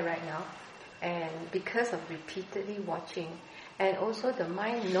there right now, and because of repeatedly watching, and also the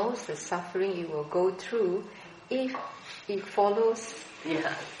mind knows the suffering it will go through if it follows.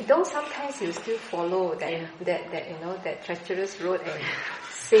 Yeah. Though sometimes you still follow that treacherous road and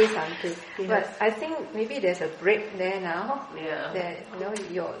say something. Yes. But I think maybe there's a break there now. Yeah. That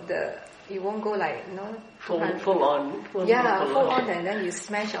you won't go like full on. Full on, and then you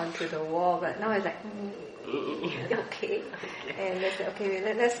smash onto the wall. But now it's like okay. And let's say,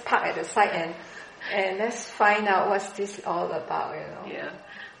 okay, let's park at the side and let's find out what's this all about. Yeah.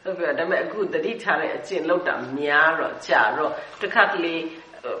 ဒါပေမဲ့အခုတတိထားတဲ့အကျင့်လောက်တာများတော့ကြာတော့တစ်ခါတလေ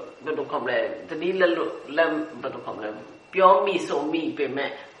ဘယ်လိုခေါ်မလဲတတိလက်လို့လက်ဘယ်လိုခေါ်မလဲပြောမိဆိုမိပေမဲ့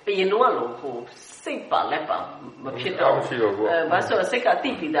အရင်တော့လို့ဟိုစိတ်ပါလက်ပါမဖြစ်တော့ဘာဆိုစိတ်က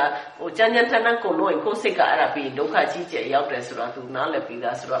တိပြီးသားဟိုကြမ်းကြမ်းတမ်းတမ်းကုန်လို့ကိုယ်စိတ်ကအဲ့ဒါပြီးဒုက္ခကြီးကျယ်ရောက်တယ်ဆိုတော့သူနားလည်ပြီး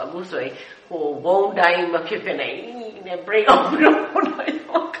သားဆိုတော့အခုဆိုရင်ဟိုဘုံတိုင်းမဖြစ်ဖြစ်နဲ့ break off လို့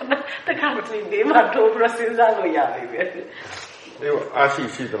ခဏတခါတလေဒီမှာတော့ process လို့ရပြီပဲ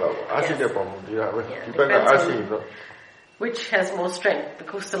Which has more strength, the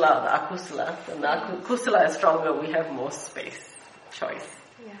kusala or the akusala. When the kusala is stronger, we have more space, choice.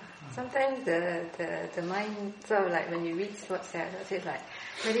 Yeah. Sometimes the mind, so like when you read what Sayadaw says, like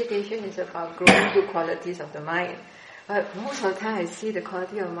meditation is about growing good qualities of the mind. But most of the time I see the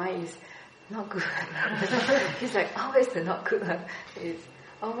quality of mind is not good. It's like always the not good one. It's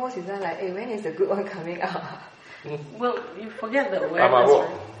almost like, hey, when is the good one coming out? Well, you forget the awareness, right?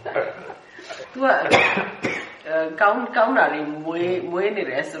 သူကကောင်းတာတွေမွေးနေ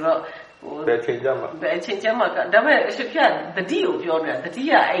တယ်ဆိုတော့ဟိုဘယ်ချိန်ကြမှာဒါပေမဲ့အရှင်ပြတတိကိုပြောနေတာတတိ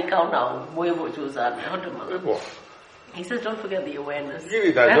ကအဲ့ကောင်းတာကိုမွေးဖို့ကြိုးစားတယ်ဟုတ်တယ်မလား He says don't forget the awareness.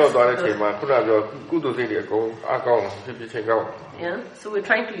 Yeah, so we're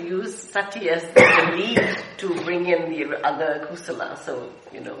trying to use sati as the lead to bring in the other kusala. So,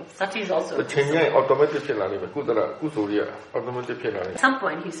 sati is also At some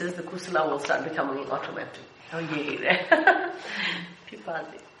point he says the kusala will start becoming automatic. Oh yeah.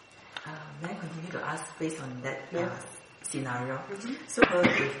 May I continue to ask based on that scenario? So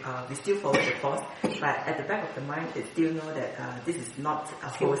we still follow the force, but at the back of the mind it still know that this is not a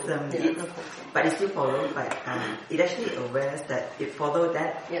wholesome deed, but it still follows, but it actually aware that it follow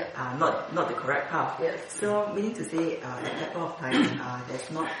that not the correct path. So meaning to say at that point of time there's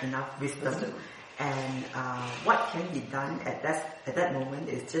not enough wisdom, and what can be done at that moment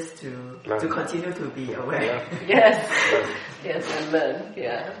is just to continue to be aware. Yes, and learn.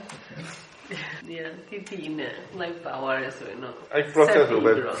 Like power is I process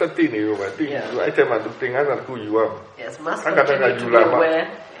Yes, must continue to be aware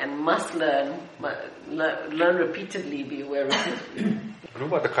and must learn repeatedly, be aware repeatedly.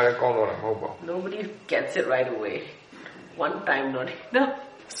 Nobody gets it right away. One time not enough.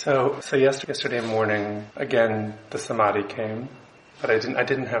 So yesterday morning again the samadhi came, but I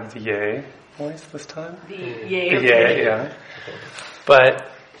didn't have the yay voice this time. The yay, yeah. But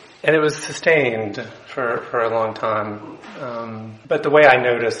And it was sustained for a long time. But the way I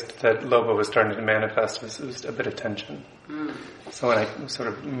noticed that Loba was starting to manifest was a bit of tension. So when I sort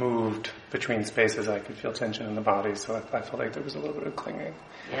of moved between spaces, I could feel tension in the body, so I felt like there was a little bit of clinging.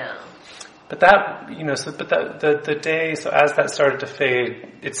 Yeah. But that, the day, so as that started to fade,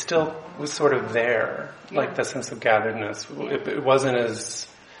 it still was sort of there, like the sense of gatheredness. It wasn't as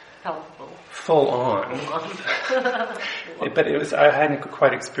helpful. Full on. But it was, I hadn't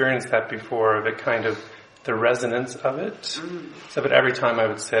quite experienced that before, the kind of, the resonance of it. So that every time I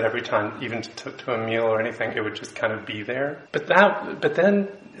would sit, every time, even to a meal or anything, it would just kind of be there. But then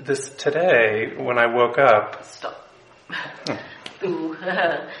today, when I woke up... Stop.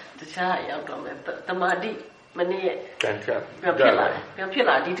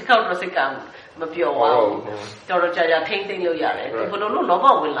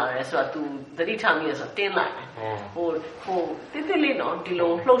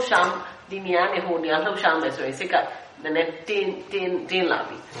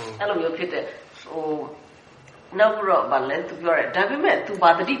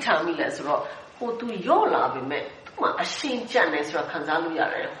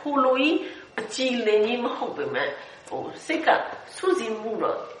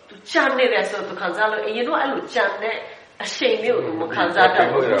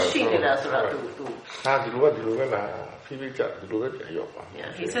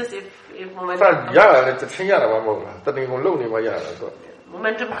 He says if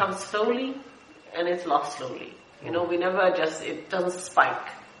momentum comes slowly and it's lost slowly. We never just, it doesn't spike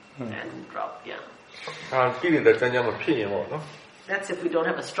and drop, That's if we don't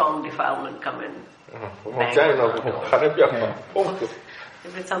have a strong defilement come in.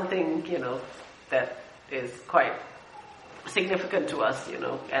 If it's something, that is quite significant to us,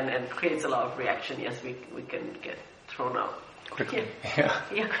 and creates a lot of reaction, yes, we can get thrown out. Quickly. Yeah.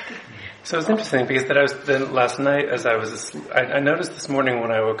 So it's interesting because last night as I was asleep, I noticed this morning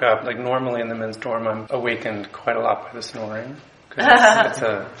when I woke up, like normally in the men's dorm I'm awakened quite a lot by the snoring. Because it's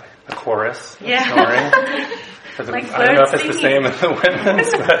a chorus of snoring. I don't know if it's the same in the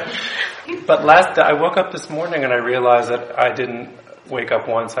women's, but I woke up this morning and I realized that I didn't wake up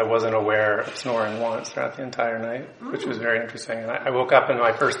once. I wasn't aware of snoring once throughout the entire night, which was very interesting. And I woke up and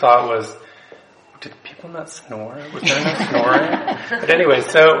my first thought was, did people not snore? Was there not snoring? But anyway,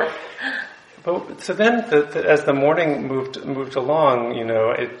 so then as the morning moved along,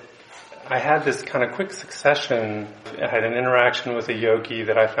 I had this kind of quick succession. I had an interaction with a yogi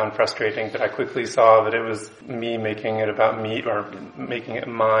that I found frustrating, but I quickly saw that it was me making it about me, or making it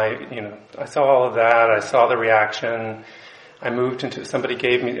my, I saw all of that. I saw the reaction. I moved into, somebody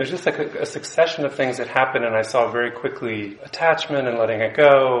gave me, it was just like a succession of things that happened, and I saw very quickly attachment and letting it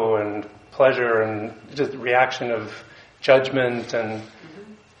go, and pleasure, and just reaction of judgment,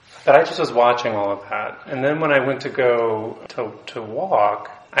 but I just was watching all of that. And then when I went to go to walk,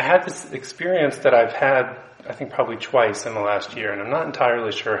 I had this experience that I've had, I think probably twice in the last year, and I'm not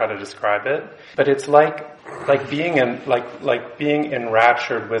entirely sure how to describe it, but it's like being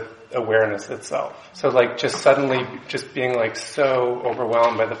enraptured with awareness itself. So like just suddenly just being like so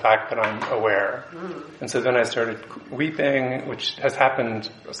overwhelmed by the fact that I'm aware. And so then I started weeping, which has happened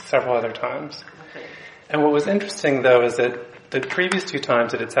several other times. Okay. And what was interesting though is that the previous two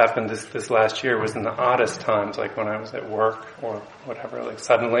times that it's happened this last year was in the oddest times, like when I was at work or whatever, like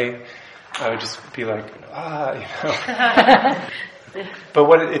suddenly I would just be like,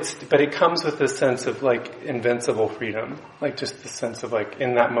 But it comes with this sense of like invincible freedom, like just the sense of like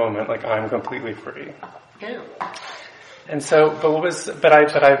in that moment, like I'm completely free. Yeah. And so,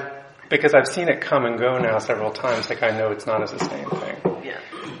 because I've seen it come and go now several times, like I know it's not a sustained thing. Yeah.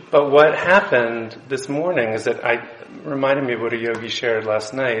 But what happened this morning is that reminded me of what a yogi shared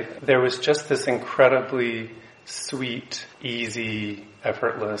last night. There was just this incredibly sweet, easy,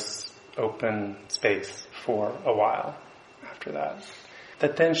 effortless, open space for a while after that.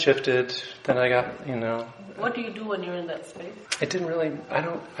 That then shifted, then I got, What do you do when you're in that space? It didn't really,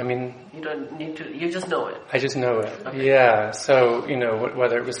 You don't need to, you just know it. I just know it. Okay. Yeah, so,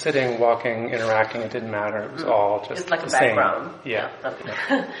 whether it was sitting, walking, interacting, it didn't matter. It was all just it's like the a background. Same. Yeah.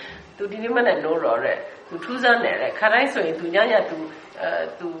 Tu di ni mane no ro re. Tu thusan ne re. Kharai so yin tu nya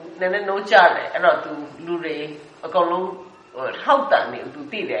tu nene no ja le. Aro tu lu re akong long ထောက်တန်နေသူ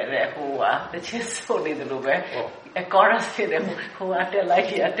သိတယ်တဲ့ဟိုကတချင်းစုံနေတယ်လို့ပဲအကောရစ်ဖြစ်တယ်ဟိုကတက်လိုက်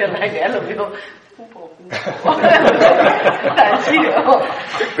တယ်အဲ့လိုမျိုးဟုတ်ပေါ့တာရှိတယ်ဟုတ်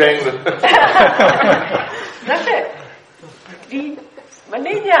ပြန်လို့ဒါနဲ့ဒီမ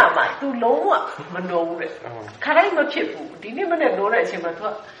နေ့ညမှာသူလုံးဝမနှိုးဘူးတဲ့ခါတိုင်းမဖြစ်ဘူးဒီနေ့မနေ့နှိုးတဲ့အချိန်မှာသူက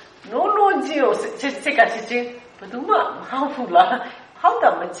နိုးကြီးကိုစိတ်ကစစ်ချင်းဘယ်သူမှမဟောက်ဘူးလားဟ how the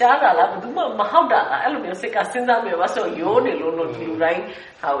Machara, Duma Mahauda, Alumusika, Sinza, Mevaso, Yoni, Luno, Lurain,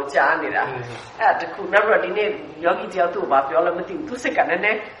 how Janira. At the Kunara Dine, Yogi Jatu, Bapiola, to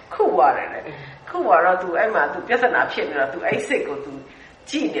Sikane, Kuwara, Kuwara to Emma, to Piazana Piena, to Aiseko, to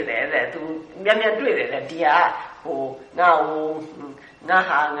Gini, to Yamia Dre, Dia, who now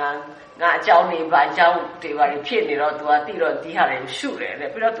Naha. ငါအကြောင်းနေပါအကြောင်းတွေပါဖြစ်နေတော့သူကတိတော့ဒီဟာတွေရှုတယ်တဲ့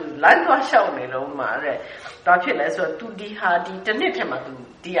ပြီးတော့သူလမ်းသွားရှောက်နေလုံးမှာတဲ့ဒါဖြစ်လဲဆိုတော့သူဒီဟာဒီတစ်နှစ်ထဲမှာသူ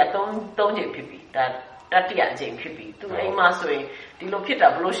ဒီက3ချိန်ဖြစ်ပြီဒါတတိယအချိန်ဖြစ်ပြီသူအိမ်မှာဆိုရင်ဒီလိုဖြစ်တာ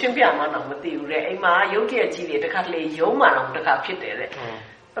ဘလို့ရှင်းပြမှတော့မသိဘူးတဲ့အိမ်မှာရုပ်တရက်ကြီးတွေတစ်ခါတလေယုံမှတော့တစ်ခါဖြစ်တယ်တဲ့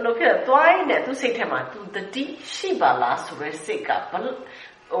ဘလို့ဖြစ်သွားရင်လည်းသူစိတ်ထဲမှာသူတတိရှိပါလားဆိုရဲစိတ်ကဘလို့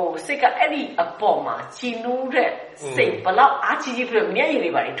စိတ်ကအဲ့ဒီအပေါ်မှာချီနူးတဲ့စိတ်ဘလောက်အားကြီးကြီးပြီးမျက်ရည်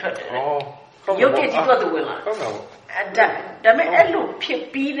တွေပါထွက်တယ်ရုပ်တရက်ကြီးတော့သူဝင်လာဒါပေမဲ့အဲ့လိုဖြစ်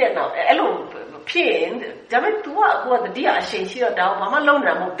ပြီးတဲ့နောက်အဲ့လိုဖြစ်ရင်ဒါပေမဲ့ तू ကတတိယအချိန်ရှိတော့ဒါဘာမှလုံး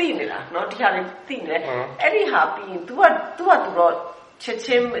နိုင်မသိနေတာเนาะဒီဟာတွေသိနေအဲ့ဒီဟာပြီးရင် तू တော့ချက်ချ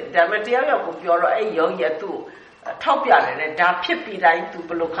င်းဒါပေမဲ့တရားရောက်ကိုပြောတော့အဲ့ယောဂီက तू ထောက်ပြတယ်တဲ့ဒါဖြစ်ပြီးတိုင်း तू ဘ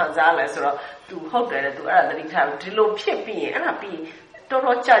ယ်လိုခံစားလဲဆိုတော့ तू ဟုတ်တယ်တဲ့ तू အဲ့ဒါတတိထားဒီလိုဖြစ်ပြီးရင်အဲ့ဒါပြီးတော်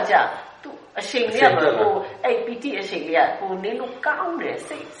တော်ကြာသူအချိန်လေးကဟိုအဲ့ပီတီအချိန်လေးကဟိုနေလို့ကောင်းတယ်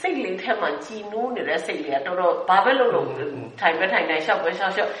စိတ်လေးထဲမှာကြည်နိုးနေတဲ့စိတ်လေးကတော်တော်ဘာပဲလို့ထိုင်ပဲထိုင်တိုင်းရှောက်ပဲရှော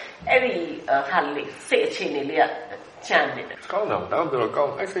က်အဲ့ဒီခါလေးစိတ်အချိန်လေးကချမ်းနေတယ်ကောင်းတော့တော့တော်ကော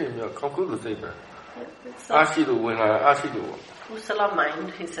င်းအဲ့စိတ်မျိုးကောင်းကုသိုလ်စိတ်ပဲအားရှိလို့ဝင်လာအားရှိလို့ Kusala mind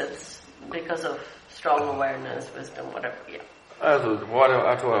he says because of strong awareness wisdom whatever yeah အဲ့ဒါဆိုဘာလို့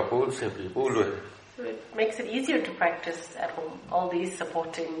အထောက်အပို့ဆင်ပြီးပို့လွယ်So it makes it easier to practice at home. All these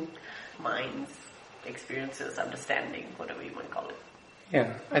supporting minds, experiences, understanding, whatever you might call it. Yeah,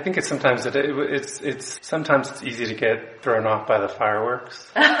 I think it's sometimes sometimes it's easy to get thrown off by the fireworks.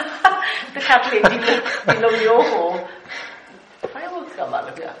 The fireworks come out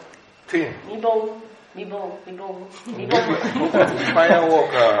of here. Mibong.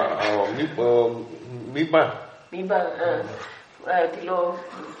 Firework, Miba. ဒီလို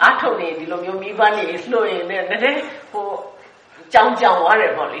အားထုတ်နေဒီလိုမျိုးမိဘနေလှုပ်ရင်လည်းနည်းနည်းဟိုကြောင်သွားတ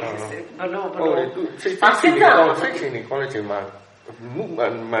ယ်ပေါ့လေဘလို့သူစိတ်ချင်းနေကောင်းတဲ့ချိန်မှာမှု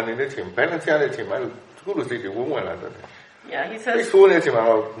မှန်နေတဲ့ချိန် balance ရတဲ့ချိန်မှာခုလိုစိတ်တွေဝုန်းဝင်လာတယ် Yeah, he says soတဲ့ချိန်မှာ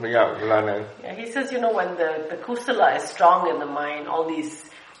တော့မရဘူးလားနဲ့ Yeah, he says when the kusala is strong in the mind all these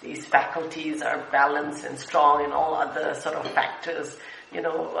faculties are balanced and strong and all other sort of factors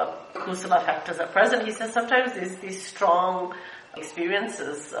kusala factors are present. He says sometimes there's these strong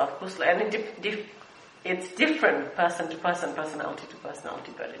experiences of kusala, and it's different person to person, personality to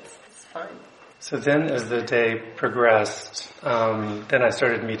personality, but it's fine. So then as the day progressed, then I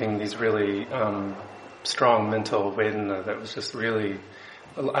started meeting these really strong mental Vedana that was just really,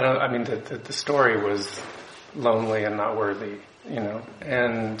 the story was lonely and not worthy,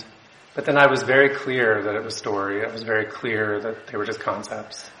 but then I was very clear that it was story. I was very clear that they were just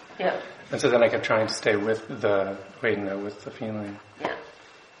concepts. Yeah. And so then I kept trying to stay with the Vedana, with the feeling. Yeah.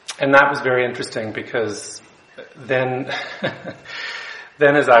 And that was very interesting because then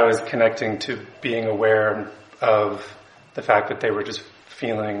as I was connecting to being aware of the fact that they were just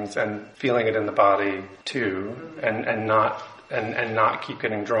feelings and feeling it in the body too, and not keep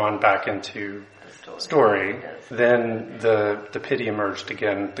getting drawn back into story, then the pity emerged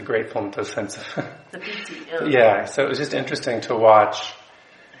again, the gratefulness, the sense of the pity. Yeah, so it was just interesting to watch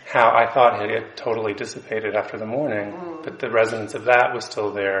how I thought it had totally dissipated after the morning, but the resonance of that was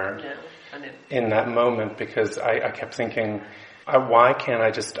still there in that moment because I kept thinking, why can't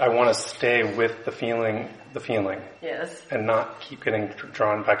I want to stay with the feeling, yes, and not keep getting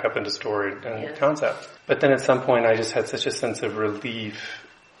drawn back up into story and concept. But then at some point I just had such a sense of relief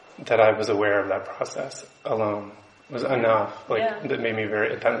that I was aware of that process alone was enough, that made me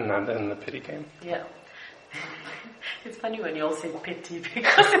and then the pity came. Yeah. It's funny when you all say pity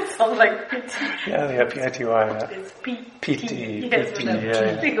because it sounds like pity. Yeah, P-I-T-Y. Yeah. It's pity. Yes, pity,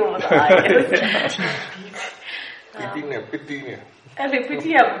 Think over the eye. Pity. And the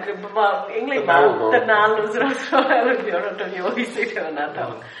pity of English, the Nalus,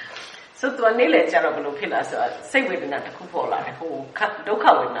 So to a nile charabalo pillar, so say with an atakupola, who cut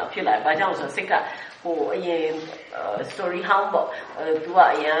doka with na pillar, by Johnson Sika, who story humble, to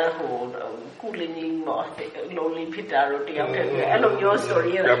a who cooling or lonely pitter or the other your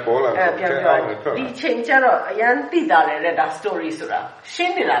story. The changer, a young pidar read a story, sura.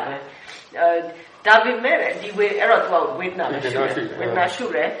 Shindy David Merritt, the way error with Nashure,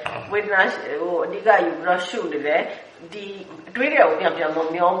 with Nash, the guy you brush shoot there. The radio of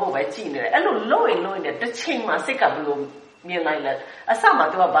Yammo by China, and low in the chain my sick up below me like that. A summer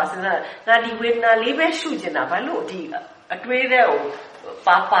to a bus, that the way na live shooting up, I look a tweedo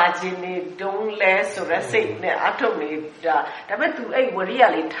Papa Jimmy don't less or a sick atomy da but to a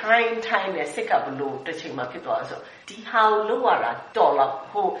really time sick up low touching my people also. How lower dollar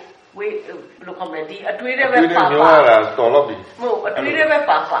who we look on the a tweedo papa no a tweedo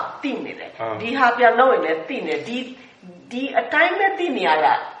papa thin it. The happy knowing it thin it the a time that thin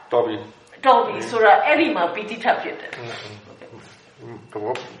Toby so Edima pity tap it.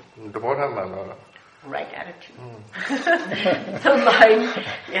 The bottom right attitude. The mind,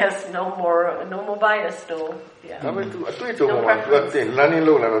 yes, no more bias, no. Yeah. No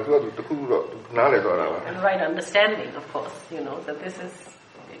and right understanding, of course, that this is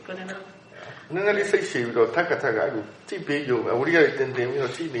good enough. When we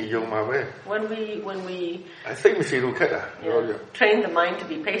train the mind to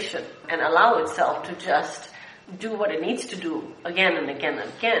be patient and allow itself to just do what it needs to do again and again and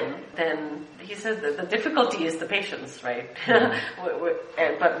again, then he says that the difficulty is the patience, right?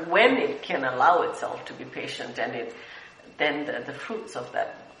 But when it can allow itself to be patient, and then the fruits of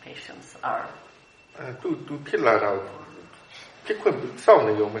that patience are. That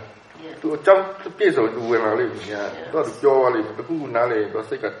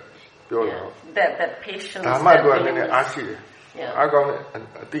patience.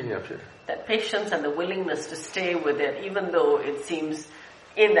 That patience and the willingness to stay with it, even though it seems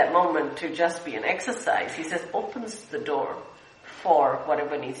in that moment to just be an exercise, he says, opens the door for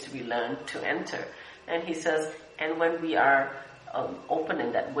whatever needs to be learned to enter. And he says, and when we are open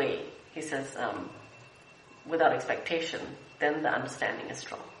in that way, he says, without expectation, then the understanding is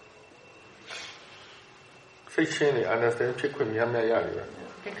strong.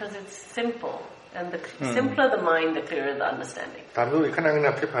 Because it's simple. And the simpler the mind, the clearer the understanding. And when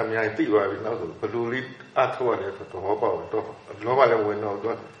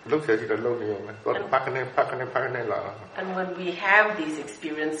we have these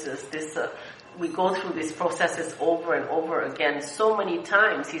experiences, we go through these processes over and over again so many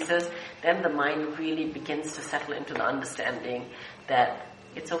times, he says, then the mind really begins to settle into the understanding that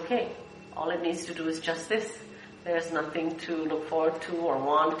it's okay. All it needs to do is just this. There's nothing to look forward to or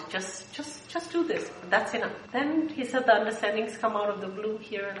want. Just do this. That's enough. Then he said the understandings come out of the blue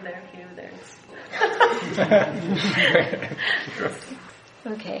here and there, here and there.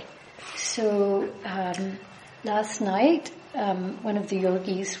 Okay. So last night, one of the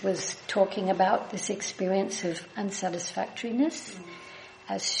yogis was talking about this experience of unsatisfactoriness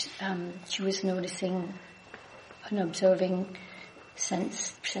as she was noticing and observing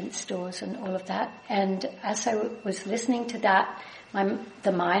sense doors and all of that. And as I was listening to that,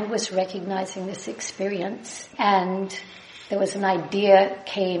 the mind was recognizing this experience, and there was an idea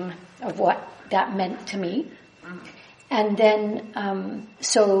came of what that meant to me. And then,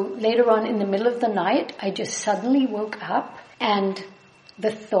 so later on in the middle of the night, I just suddenly woke up, and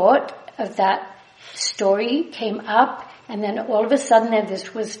the thought of that story came up. And then all of a sudden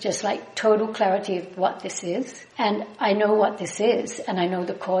this was just like total clarity of what this is. And I know what this is, and I know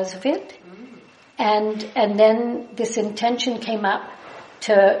the cause of it. And then this intention came up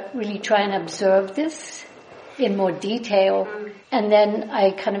to really try and observe this in more detail. And then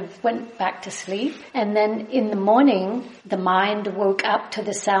I kind of went back to sleep. And then in the morning, the mind woke up to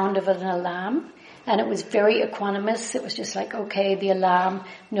the sound of an alarm. And it was very equanimous. It was just like, okay, the alarm,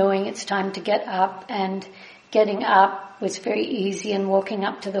 knowing it's time to get up, and getting up was very easy, and walking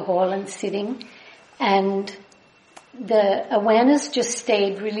up to the hall and sitting. And the awareness just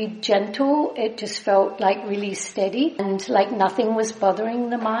stayed really gentle. It just felt like really steady and like nothing was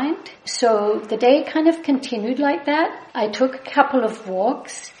bothering the mind. So the day kind of continued like that. I took a couple of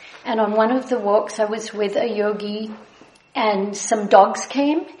walks, and on one of the walks I was with a yogi, and some dogs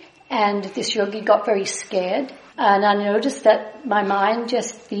came, and this yogi got very scared. And I noticed that my mind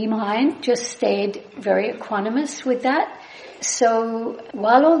just stayed very equanimous with that. So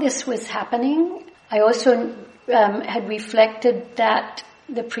while all this was happening, I also had reflected that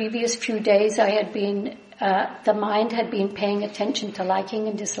the previous few days I had been, the mind had been paying attention to liking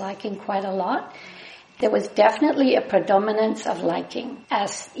and disliking quite a lot. There was definitely a predominance of liking,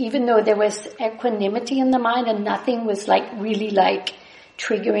 as even though there was equanimity in the mind and nothing was really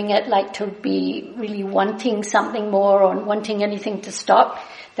triggering it, like to be really wanting something more or wanting anything to stop.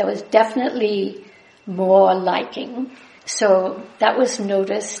 There was definitely more liking. So that was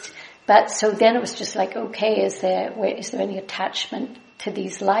noticed. But so then it was just like, okay, is there any attachment to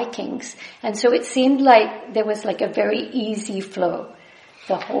these likings? And so it seemed like there was like a very easy flow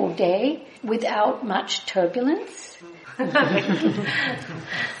the whole day without much turbulence.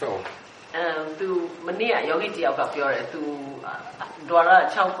 Tu mania yogi tiao ka pyo re tu dwara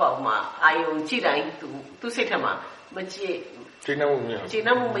 6 pauk ma ayong chi dai tu sit thama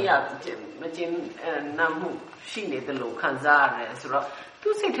ရှိနေတယ်လို့ခံစားရတယ်ဆိုတော့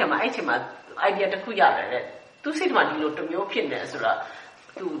သူ့စိတ်ထဲမှာအဲ့ချိန်မှာ idea တစ်ခုရတယ်တဲ့သူ့စိတ်ထဲမှာဒီလိုတစ်မျိုးဖြစ်နေဆိုတော့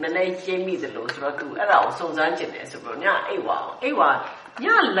သူနည်းနည်းရေးမိတယ်လို့ဆိုတော့သူအဲ့ဒါကိုစုံစမ်းကျင်တယ်ဆိုတော့ညအိတ်ဝါည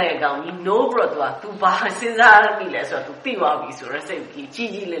လေကောင်ကြီး no bro သူဘာစဉ်းစားမိလဲဆိုတော့သူသိသွားပြီဆိုတော့စိတ်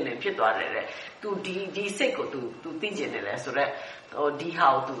ကြီးလင်းဖြစ်သွားတယ်တဲ့သူဒီစိတ်ကိုသူသိကျင်နေတယ်ဆိုတော့ဒီဟာ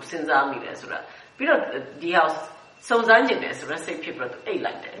ကိုသူစဉ်းစားမိတယ်ဆိုတော့ပြီးတော့ဒီဟာစုံစမ်းကျင်တယ်ဆိုတော့စိတ်ဖြစ်ပြီးတော့သူအိတ်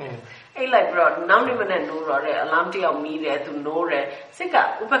လိုက်တယ်အိတ်လိုက်ပြီးတော့နောက်နေ့မနေ့နိုးတော့တဲ့အလမ်တယောက်မီးတယ်သူနိုးတယ်စိတ်က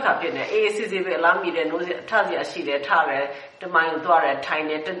ဥပက္ခဖြစ်နေအေးစစ်စစ်ပဲအလမ်မီးတယ်နိုးထစရာရှိတယ်ထားတယ်တမိုင်းသွားတယ်ထိုင်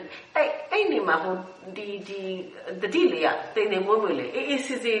တယ်အဲ့နေမှာဟိုဒီတတိလေးကတိမ်နေမွေးမွေးလေးအေးစ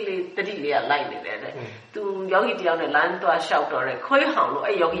စ်စစ်လေးတတိလေးကလိုက်နေတယ်တဲ့သူယောဂီတယောက်နဲ့လမ်းသွားလျှောက်တော့တယ်ခွဲဟောင်လို့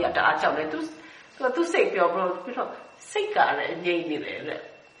အဲ့ယောဂီကတအားကြောက်တယ်သူစိတ်ပြောပြီးတော့စိတ်ကလည်းငြိမ်နေတယ်တဲ့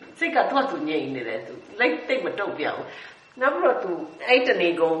စိတ်ကတော့သူငြိမ်နေတယ်သူလိုက်တိတ်မတုတ်ပြောင်းနောက်ပြီးတော့သူအဲ့တနေ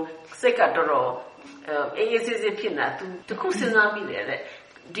ကုန်စိတ်ကတော်တော်အေးစစ်စစ်ဖြစ်နေတာသူတခုစဉ်းစားမိတယ်တဲ့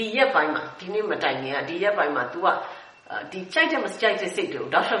ဒီရက်ပိုင်းမှာဒီနေ့မတိုင်ခင်ကဒီရက်ပိုင်းမှာ तू ကဒီကြိုက်တဲ့မကြိုက်တဲ့စိတ်တွေကို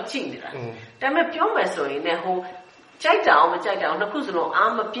တောက်လျှောက်ကြည့်နေတာဒါပေမဲ့ပြောမယ်ဆိုရင်လည်းဟိုကြိုက်တာအောင်မကြိုက်တာအောင်နှစ်ခုစလုံး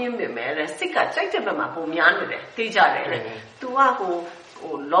အားမပြင်းပေမဲ့တဲ့စိတ်ကကြိုက်တဲ့ဘက်မှာပုံများနေတယ်သိကြတယ်တဲ့ तू ကဟို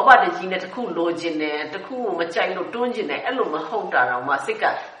လောဘတကြီးနဲ့တခုလိုချင်တယ်တခုကိုမကြိုက်လို့တွန်းချင်တယ်အဲ့လိုမဟုတ်တာတော့မှစိတ်က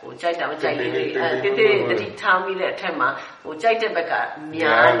ဟိုကြိုက်တာမကြိုက်လေးတေးတတိထားမိတဲ့အထက်မှာဟိုကြိုက်တဲ့ဘက်က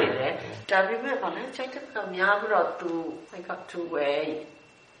များနေတယ်ဒါပေမဲ့ဘာလဲကြိုက်တဲ့ဘက်ကများပြီးတော့ तू I got to where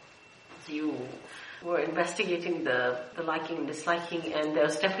you were investigating the liking and disliking and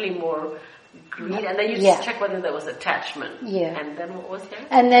there's definitely more greed and then you just check whether there was attachment and then what was there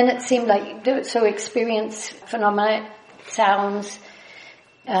and then it seemed like so experience phenomena sounds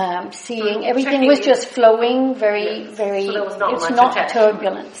seeing everything was just flowing very it's not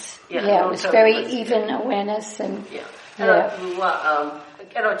turbulence it was very even awareness and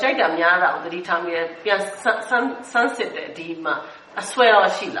အဲ့တော့ကြိုက်တာများတာကိုသတိထားမိတယ်ပြန်ဆန်းစစ်တယ်ဒီမှာအဆွဲရော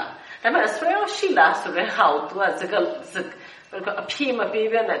ရှိလားဒါပေမဲ့အဆွဲရောရှိလားဆိုတဲ့ဟာကို तू ကစကအဖြေမပေး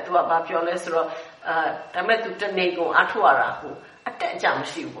ဘဲနဲ့ तू ကဘာပြောလဲဆိုတော့ဒါပေမဲ့ तू တနေကုန်အထောက်ရတာဟိုအတက်အကျမ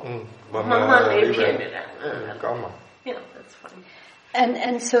ရှိဘူးပေါ့မှန်မှန်လေးဖြစ်နေတယ်ကောင်းပါ yeah that's fine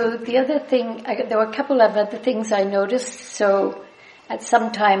and so the other thing there were a couple of other things I noticed so at some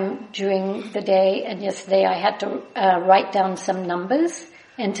time during the day and yesterday I had to write down some numbers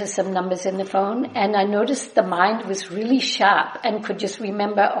enter some numbers in the phone and I noticed the mind was really sharp and could just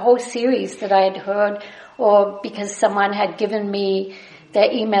remember a whole series that I had heard or because someone had given me their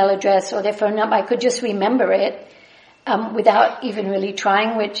email address or their phone number I could just remember it without even really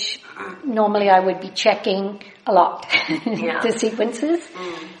trying which normally I would be checking a lot the sequences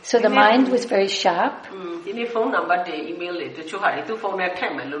so the mind was very sharpဒီနေ့ဖုန်းနံပါတ်တွေ email တွေတချို့ဟာတွေသူ့ဖုန်းထဲထ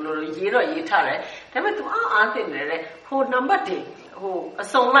ည့်မယ်လို့ရေးတော့ရေးထားတယ်ဒါပေမဲ့ तू အားသိနေတယ်ဟိုနံပါတ်တွေဟိုအ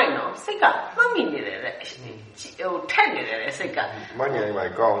စုံလိုက်နော်စိတ်ကမှတ်မိနေတယ်တဲ့ဟိုထက်နေတယ်စိတ်ကမှတ်ဉာဏ်မှာ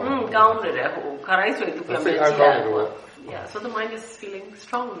ကောင်းနေတယ်ဟိုခရိုင်းဆိုရင် तू ပြန်မကြည့်ရဘူး yeah so the mind is feeling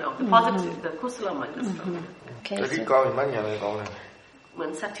strong now the positive the kusala mind is strong okay ဒီကောင်းမှတ်ဉာဏ်လည်းကောင်းတယ်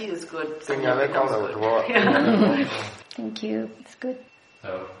when sati is good ဉာဏ်လည်းကောင်းတယ်ဘော thank you it's good so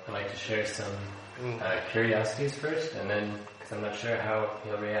I'd like to share some curiosities first and then because I'm not sure how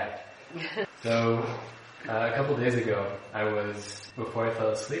he'll react so a couple days ago before I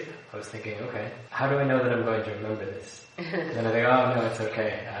fell asleep I was thinking okay how do I know that I'm going to remember this and I think oh no it's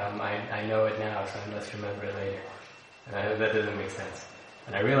okay I know it now so I must remember it later and that doesn't make sense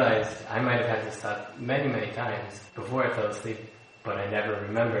and I realized I might have had this thought many times before I fell asleep but I never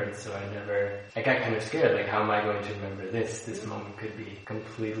remembered so I got kind of scared like how am I going to remember this moment could be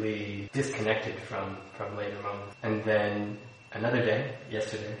completely disconnected from later moments and then another day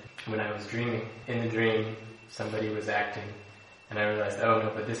yesterday when I was dreaming in the dream somebody was acting and I realized oh no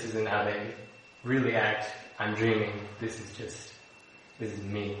but this isn't how they really act I'm dreaming this is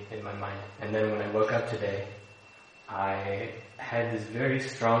me in my mind and then when I woke up today I had this very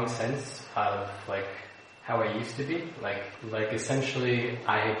strong sense of like how I used to be like essentially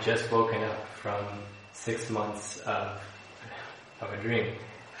I had just woken up from 6 months of a dream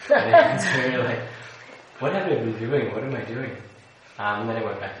and it's very like what have I been doing what am I doing and then I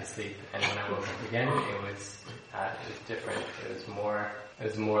went back to sleep and when I woke up again it was different it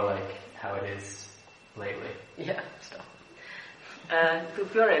was more like how it is lately yeah so tu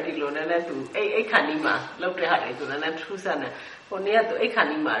ပြောတယ်ဒီလိုနည်းနည်းသူအိတ်ခဏီးမှာလောက်တဲ့ဟာတွေသူနည်းနည်းထူးဆန်းတယ်ဟိုနေ့ကသူအိတ်ခ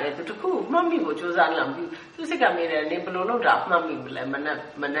ဏီးမှာတဲ့သူတခုမှတ်မိကိုစူးစမ်းလာပြီသူစိတ်ကမေးတယ်နင်ဘယ်လိုလုပ်တာမှတ်မိမလဲမ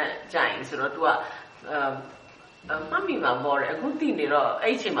နဲ့ကြာရင်ဆိုတော့ तू ကမှတ်မိမှာပေါ့တယ်အခုသိနေတော့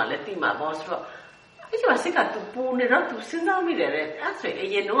အဲ့ချိန်မှာလည်းသိမှာပေါ့ဆိုတော့အဲ့ချိန်မှာစိတ်က तू ပူနေတော့ तू စဉ်းစားမိတယ်တဲ့အဲ့ဆိုရင်အ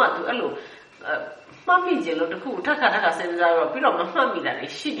ရင်တော့ तू အဲ့လို Mummy Jello, the cool Taka says, I will not mummy that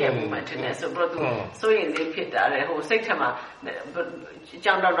she gave me my tennis, so brought so in the pit, who say Tama, but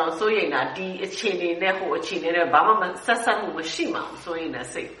jumped down so in a D, a chin in there, who a chin in a Bama, Sassam was Shima, so in a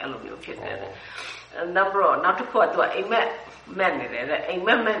sick aluminium pit. Number not to put to a man in it, a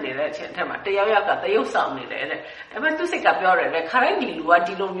man in it, Tama, the Yaka, the Yosam in it. I went to say up your currently, what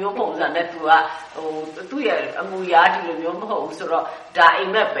you know, your homes and that to a 2 year, a muyard in your homes or die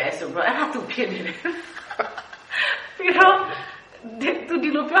in that best, so I have to pin it. You know, to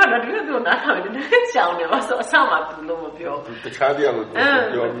develop your you do not have it. Sound was some up to know of your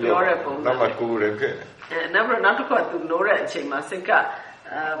number not to put to Nora and Chimasika.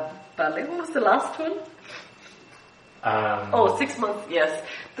 But what was the last one? 6 months, yes.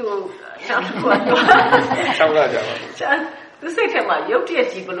 To say to my Yotia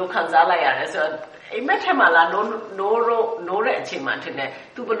Jibulu Kanzala, so a metamala no red chimantine,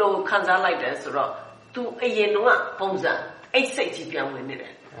 to below Kanzala, to a Yenua Ponza, 8 6 young women.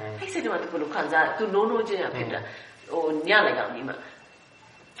 I said to Kanza, to no Jina or Nyanagamima.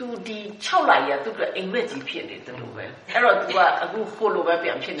 To the Chaulaya took a magic pin in the Nobel. Error to a good follow up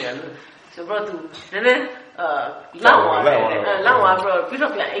and children. So brought to Lawa, bit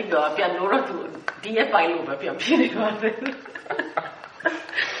of your Abel, piano to dear Pilo, piano.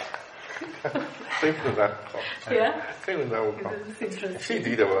 Yeah, she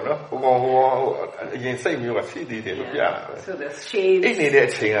did it, no? You say you were she did it, yeah. So the shades. Any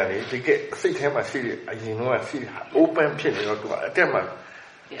that thing, to get 6 times, you know, I see open pin or to a demo.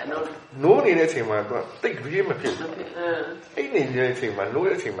 Yeah, no need anything, my God. Take him a pin. Any anything, my no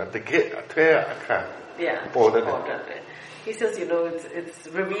anything, but to get a tear, I can't. Yeah. He says, you know, it's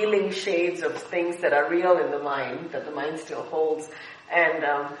revealing shades of things that are real in the mind, that the mind still holds. And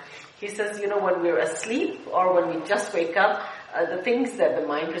he says, you know, when we're asleep or when we just wake up, the things that the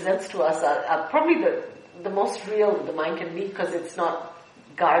mind presents to us are probably the most real that the mind can be because it's not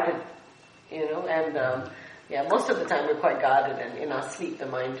guarded, you know, and yeah, most of the time we're quite guarded, and in our sleep the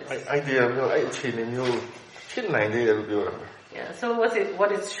mind is... Yeah, so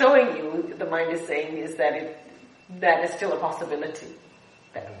what it's showing you, the mind is saying, is that that is still a possibility.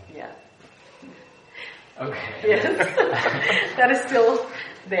 Yeah. Okay. Yes. That is still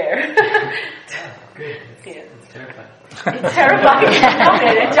there. Good. Yeah. It's terrifying. It's terrifying.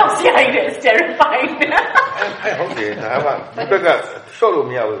 Okay, just it's terrifying.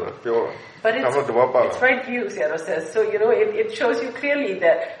 But it's very few, Sayadaw says. So, you know, it shows you clearly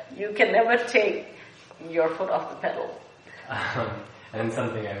that you can never take your foot off the pedal. And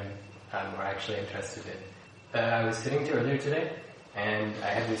something I'm more actually interested in. I was sitting to earlier today, and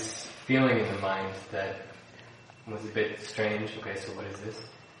I had this feeling in the mind that was a bit strange. Okay, so what is this?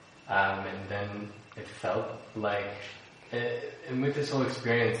 And then it felt like, and with this whole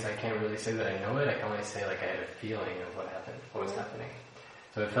experience, I can't really say that I know it. I can only say like I had a feeling of what was happening.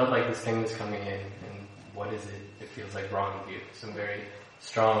 So it felt like this thing was coming in, and what is it? It feels like wrong view, some very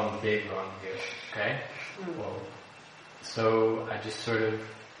strong, big wrong view. Okay? Well, so I just sort of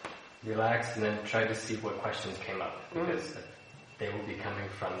relaxed and then tried to see what questions came up, because they will be coming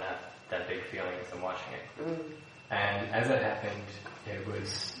from that big feeling as I'm watching it. And as that happened, it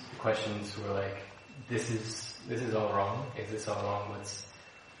was, the questions were like, this is all wrong. Is this all wrong?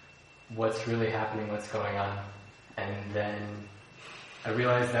 What's really happening? What's going on? And then I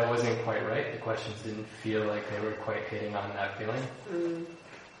realized that wasn't quite right. The questions didn't feel like they were quite hitting on that feeling.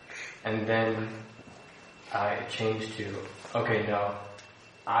 And then I changed to, okay, no,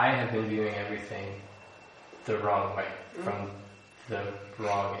 I have been viewing everything the wrong way, from the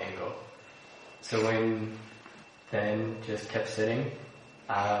wrong angle. So when then just kept sitting,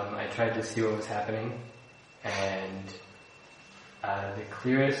 I tried to see what was happening, and the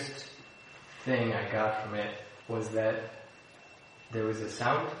clearest thing I got from it was that there was a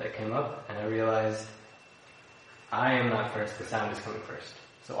sound that came up, and I realized I am not first, the sound is coming first.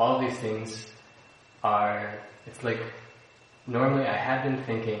 So all of these things are, it's like, normally I have been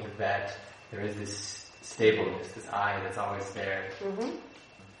thinking that there is this stableness, this I that's always there,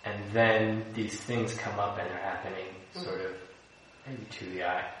 and then these things come up and are happening sort of maybe to the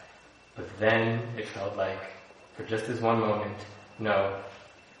I. But then it felt like, for just this one moment, no,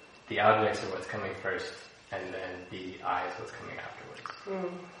 the objects are what's coming first, and then the I is what's coming afterwards.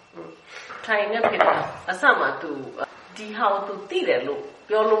 ထိုင်နေဖြစ်တာအစမှသူဒီဟာကိုသူသိတယ်လို့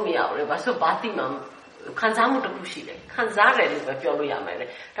ပြောလို့မရဘူးလေဘာလို့ဘာသိမှခံစားမှုတစ်ခုရှိတယ်ခံစားတယ်လို့ပဲပြောလို့ရမယ်လေ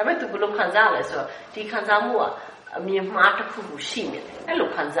ဒါပေမဲ့သူဘယ်လိုခံစားရလဲဆိုတော့ဒီခံစားမှုကအမြင်မှားတစ်ခုခုရှိနေတယ်အဲ့လို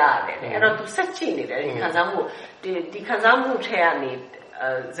ခံစားရတယ်အဲ့တော့သူစက်ကြည့်နေတယ်ဒီခံစားမှုဒီခံစားမှုထဲကနေ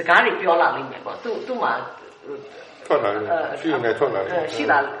စကားတွေပြောလာလိမ့်မယ်ပေါ့သူ့မှာ ထွက်လာတယ်ရှိနေထွက်လာတယ်ရှိ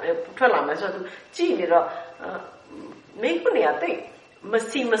လာထွက်လာမယ်ဆိုတော့သူကြည့်နေတော့မိခုနေရသိမ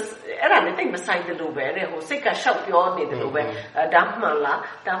စီမအဲ့ဒါနဲ့တိတ်မဆိုင်တယ်လို့ပဲတဲ့ဟိုစိတ်ကရှောက်ပြောနေတယ်လို့ပဲဒါမှန်လား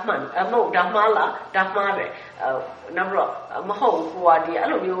ဒါမှန်မဟုတ်ဒါမှားလားဒါမှားတယ်နောက်တော့မဟုတ်ဘူးကွာဒီအဲ့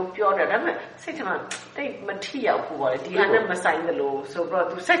လိုမျိုးပြောတယ်ဒါပေမဲ့စိတ်ထဲမှာတိတ်မထိရောက်ဘူးပေါ့လေဒီဟာနဲ့မဆိုင်တယ်လို့ဆိုတော့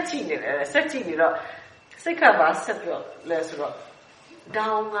သူဆက်ကြည့်နေတယ်ဆက်ကြည့်နေတော့စိတ်ကပါဆက်ပြောလဲဆိုတော့ဒေါ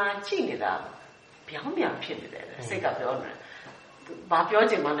င်ငါကြည့်နေတာပြောင်းပြန်ဖြစ်နေတယ်စိတ်ကပြောနေဘာပြော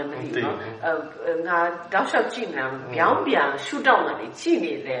ချင်မှလည်းမသိဘူးနော်ငါတောက်လျှောက်ကြည့်နေတာပြောင်းပြန်ရှုထောင့်ကနေကြည့်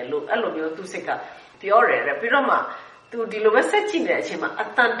နေတယ်လို့အဲ့လိုမျိုးသူစိတ်ကပြောတယ်တဲ့ပြီးတော့မှသူဒီလိုပဲဆက်ကြည့်နေတဲ့အချိန်မှာအ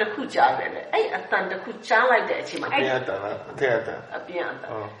တန်တစ်ခုကြားတယ်လေအဲ့အတန်တစ်ခုကြားလိုက်တဲ့အချိန်မှာအဲ့အပြန်အတန်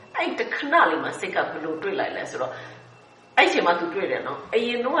အဲ့တခဏလေးမှာစိတ်ကဘယ်လိုတွေ့လိုက်လဲဆိုတော့အဲ့ချိန်မှာသူတွေ့တယ်နော်အရ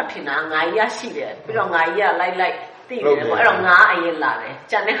င်တော့ထင်တာငါရရှိတယ်ပြီးတော့ငါရလိုက်သိတယ်ပေါ့အဲ့တော့ငါအရင်လာတယ်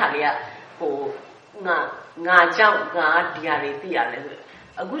ကြံတဲ့ဟာလေးကဟိုငါကြောင့်ငါဒီဟာတွေသိရတယ်ဆို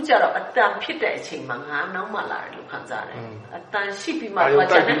အခုကျတော့အတန်ဖြစ်တဲ့အချိန်မှာငါနောက်မှလာတယ်လို့ခံစားတယ်အတန်ရှိပြီးမှသွား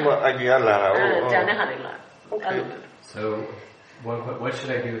ကြတယ်idea လာတာဟုတ်ကြံတဲ့ဟာတွေလာ So what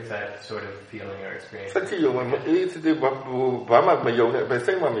should I do with that sort of feeling or experience စက်ကြည့်ရုံနဲ့အေးစစ်ဘာမှမယုံနဲ့ပဲ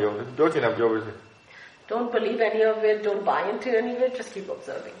စိတ်မှမယုံနဲ့ပြောချင်တာပြောပါစေ Don't believe any of it, don't buy into any of it, just keep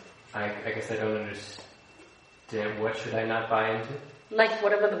observing. I guess I don't understand. What should I not buy into? Like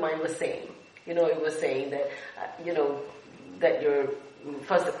whatever the mind was saying. You know, it was saying that, that you're,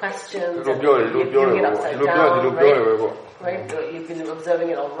 first the questions, you've it upside down, right? You've been observing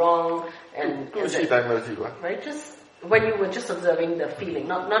it all wrong, and right? Just when you were just observing the feeling,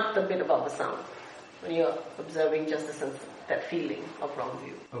 not the bit about the sound. When you're observing just the sense, that feeling of wrong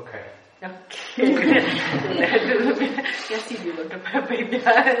view. Okay. Yes, you look at my baby.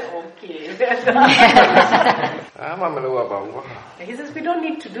 Okay. He says we don't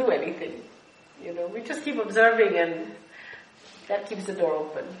need to do anything. You know, we just keep observing and that keeps the door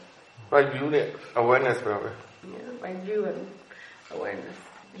open. Right view and awareness, brother. Yeah, right view and awareness.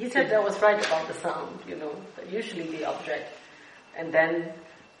 He said that was right about the sound, that usually the object and then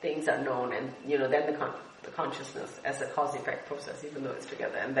things are known and, then the consciousness as a cause-effect process, even though it's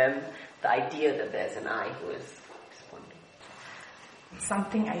together. And then the idea that there's an I who is responding.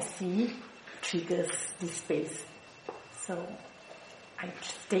 Something I see triggers this space. So I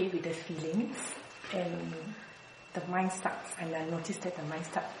stay with the feelings and the mind starts, and I notice that the mind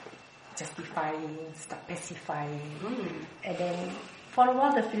starts justifying, start pacifying. And then for a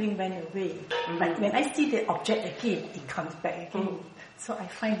while the feeling went away. But when I see the object again, it comes back again. So I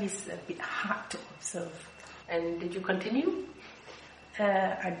find this a bit hard to observe. And did you continue?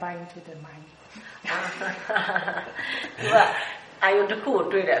 I buy into the mind. အာယုန်တစ်ခုကို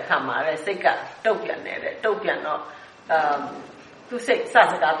တွေ့တဲ့အခါမှာလည်းစိတ်ကတုတ်ပြန်နေတယ်တုတ်ပြန်တော့သူစိတ်စ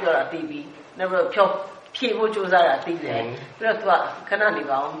စကားပြောတာပြီးပြီးနောက်တော့ဖြေဖို့ကြိုးစားတာပြီးတယ်ပြီးတော့သူကခဏနေ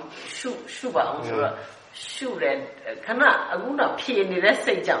ပါအောင်ရှုပါအောင်ဆိုတော့ရှုတယ်ခဏအခုတော့ဖြေနေတဲ့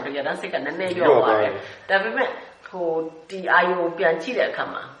စိတ်ကြောင့်တကယ်တမ်းစိတ်ကနည်းနည်းရောသွားတယ်ဒါပေမဲ့ဟိုဒီအာယုန်ပြန်ကြည့်တဲ့အခါ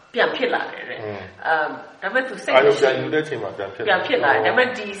မှာပြန်ဖြစ်လာတယ်တဲ့ဒါပေမဲ့သူစိတ်အာယုန်ပြန်ယူတဲ့အချိန်မှာပြန်ဖြစ်လာတယ်ဒါပေမဲ့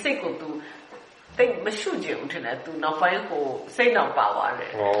ဒီစိတ်ကိုသူသိမရှုကြဘူးထင်တယ်သူနောက်ပိုင်းကိုစိတ်နောက်ပါသွားတ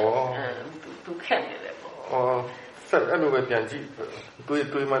ယ်သူခက်နေတယ်ပေါ့ဆက်အဲ့လိုပဲပြန်ကြည့်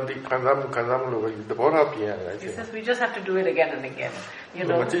တွေးမှဒီခံစားမှုလို့ပဲသဘောထားပြန်ရတယ် He says we just have to do it again and again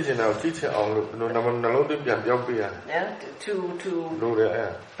မကြည့်ချင်တော့ကြည့်ချင်အောင်လို့နှလုံးသွင်းပြန်ပြောင်းပေးရတယ် to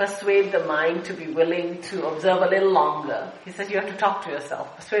persuade the mind to be willing to observe a little longer He says you have to talk to yourself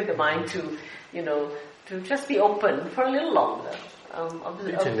persuade the mind to to just be open for a little longer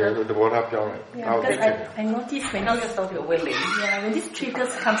because I notice when yourself you're willing when these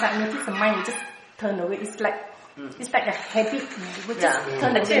triggers comes I notice the mind will just turn away it's like a habit we just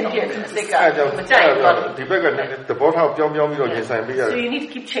turn away so you need to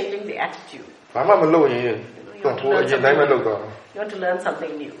keep changing the attitude you want to learn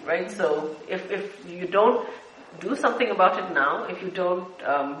something new right so if you don't do something about it now if you don't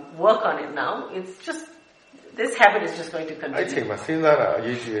work on it now it's just this habit is just going to continue အဲ့ချိန်မှာစဉ်းစားတာအ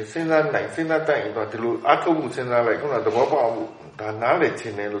ရေးကြီးတယ်စဉ်းစားတတ်ရင်တော့ဒီလိုအထုတ်မှုစဉ်းစားလိုက်ခုနသဘောပေါက်မှုဒါနားလည်ခြ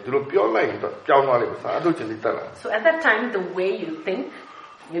င်းတယ်လို့ဒီလိုပြောလိုက်ရင်တော့ပြောင်းသွားလိမ့်မယ်အထုတ်ခြင်းတက်လာ So at that time the way you think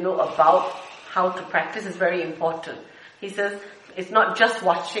about how to practice is very important He says it's not just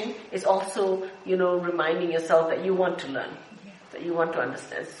watching it's also reminding yourself that you want to learn that you want to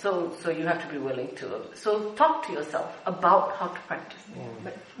understand so you have to be willing to so talk to yourself about how to practice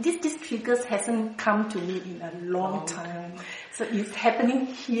but this triggers hasn't come to me in a long time so it's happening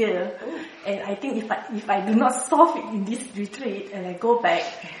here and I think if I do not solve it in this retreat and I go back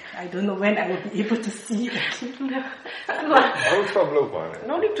I don't know when I will be able to see it again.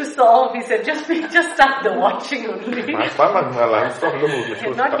 No need to solve, he said, just start the watching only. You're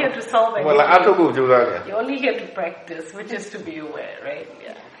not here to solve anything. You're only here to practice, which is to be aware, right?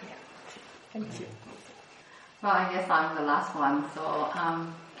 Yeah. Thank you. Well, I guess I'm the last one. So,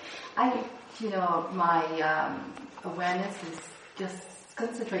 my awareness is just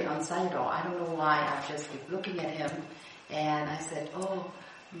concentrate on Sayadaw. I don't know why. I just keep looking at him, and I said, "Oh,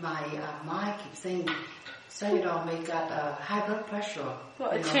 my mind keeps saying Sayadaw may got high blood pressure."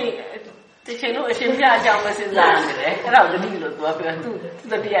 Well,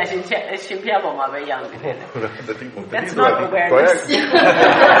 that's not awareness.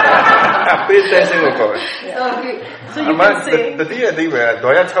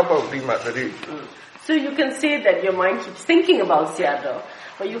 So you can say that your mind keeps thinking about Sayadaw,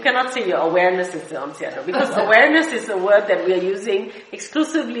 but you cannot say your awareness is on Sayadaw, because awareness is a word that we are using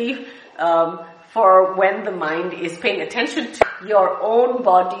exclusively for when the mind is paying attention to your own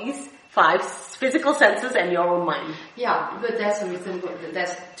body's 5 physical senses and your own mind. Yeah, but that's the reason.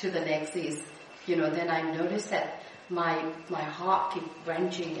 That's to the next is, then I notice that my heart keep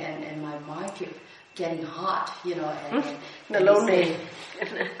wrenching and my mind keep getting hot, and lonely.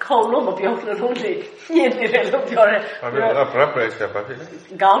 Cold no mapyo lonely.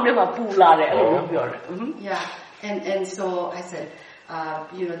 Yeah, and so I said,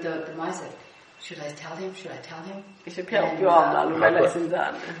 the mind said, should I tell him? Should I tell him? And so I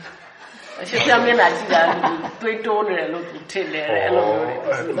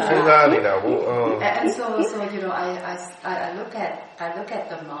look at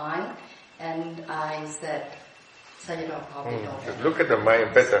the mind, and I said, Sayadaw probably don't. Look at the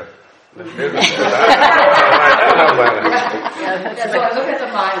mind better. So I look at the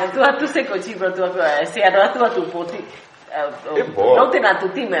mind.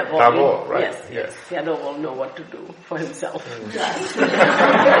 Yes. Sayadaw will know what to do for himself.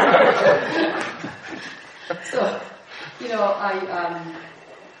 So,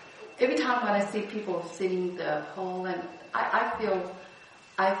 every time when I see people sitting the pole, and I feel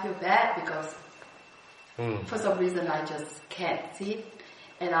bad because for some reason I just can't sit,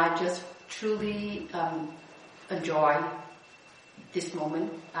 and I just truly enjoy this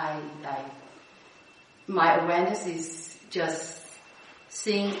moment. My awareness is just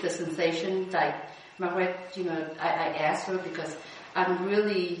seeing the sensation. Like Margaret, I asked her because I don't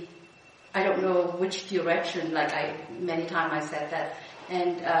know which direction. Many times I said that,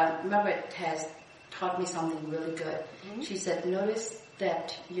 and Margaret has taught me something really good. Mm-hmm. She said, notice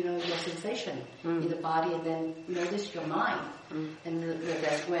that your sensation in the body, and then notice your mind, and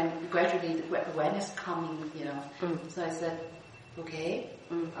that's when gradually the awareness coming. So I said, okay,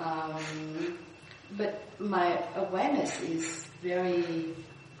 but my awareness is very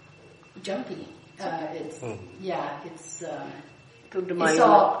jumpy. It's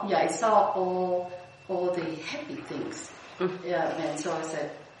all the happy things. And so I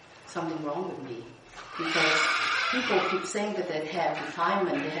said, something wrong with me, because people keep saying that they have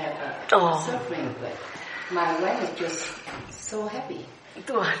refinement, they have suffering, but my awareness is just so happy.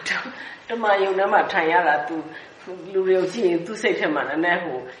 Lu real jin tu sei the ma na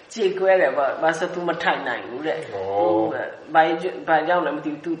ho ji kwéတယ်ပေါ့ဘာဆို तू မထိုင်နိုင်ဘူးတဲ့ဘာကြောင့်လဲမ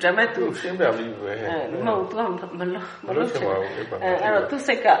သိဘူး तू ဒါပေမဲ့ तू ရှင်းပြပြီးပဲမဟုတ် तू မလို့ချင်ဘူးအဲ့တော့ तू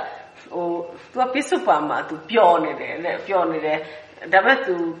စိတ်ကतू ပစ္စုပန်မှာ तू ပျော်နေတယ်တဲ့ပျော်နေတယ်ဒါပေမဲ့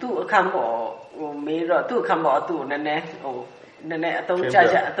तू အခမ်းပေါ်မေးတော့ तू အခမ်းပေါ် तू နည်းနည်းအတုံးကြ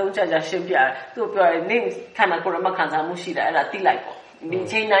ရှင်းပြတယ် तू ပြောတယ်နင့်ခန္ဓာကိုယ်မှာခံစားမှုရှိတယ်အဲ့ဒါသိလိုက်ပေါ့ဒီ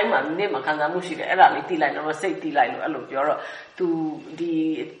ချိန်တိုင်းမှာနင့်မှာခံစားမှုရှိတယ်အဲ့ဒါလေးသိလိုက်တော့စိတ်သိလိုက်လို့အဲ့လိုပြောတော့ तू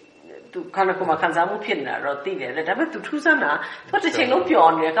ခန္ဓာကိုယ်မှာခံစားမှုဖြစ်နေတာတော့သိတယ်ဒါပေမဲ့ तू ထူးဆန်းတာ तू တစ်ချိန်လုံး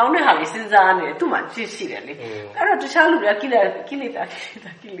ပျော်နေတယ်ကောင်းတဲ့ဟာလေးစဉ်းစားနေတယ် तू မှရှိတယ်လေအဲ့တော့တခြားလူတွေကကိလေ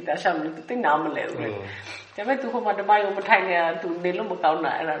သာရှောင်နေ तू သိနာမလဲဘူးလေဒါပေမဲ့ तू ဟိုမှာတမယုံမထိုင်နေတာ तू နေလို့မကောင်း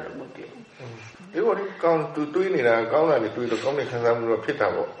တာအဲ့ဒါတော့မပြောဒီလိုကောင်း तू တွေးနေတာကောင်းတာလေတွေးတော့ကောင်းတဲ့ခံစားမှုတော့ဖြစ်တာ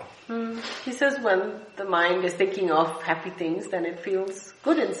ပေါ့He says when the mind is thinking of happy things, then it feels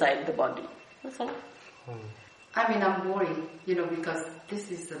good inside the body. That's all. I mean, I'm worried, because this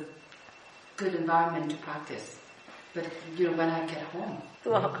is a good environment to practice. But, when I get home.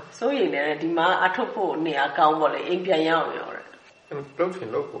 So, you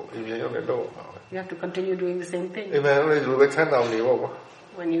have to continue doing the same thing.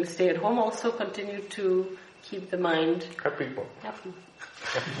 When you stay at home, also continue to keep the mind happy.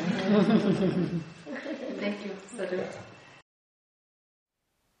 Thank you, Sadhu.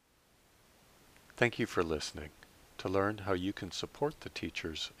 Thank you for listening. To learn how you can support the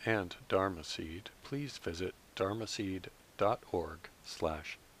teachers and Dharma Seed, please visit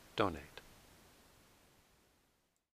dharmaseed.org/donate. donate.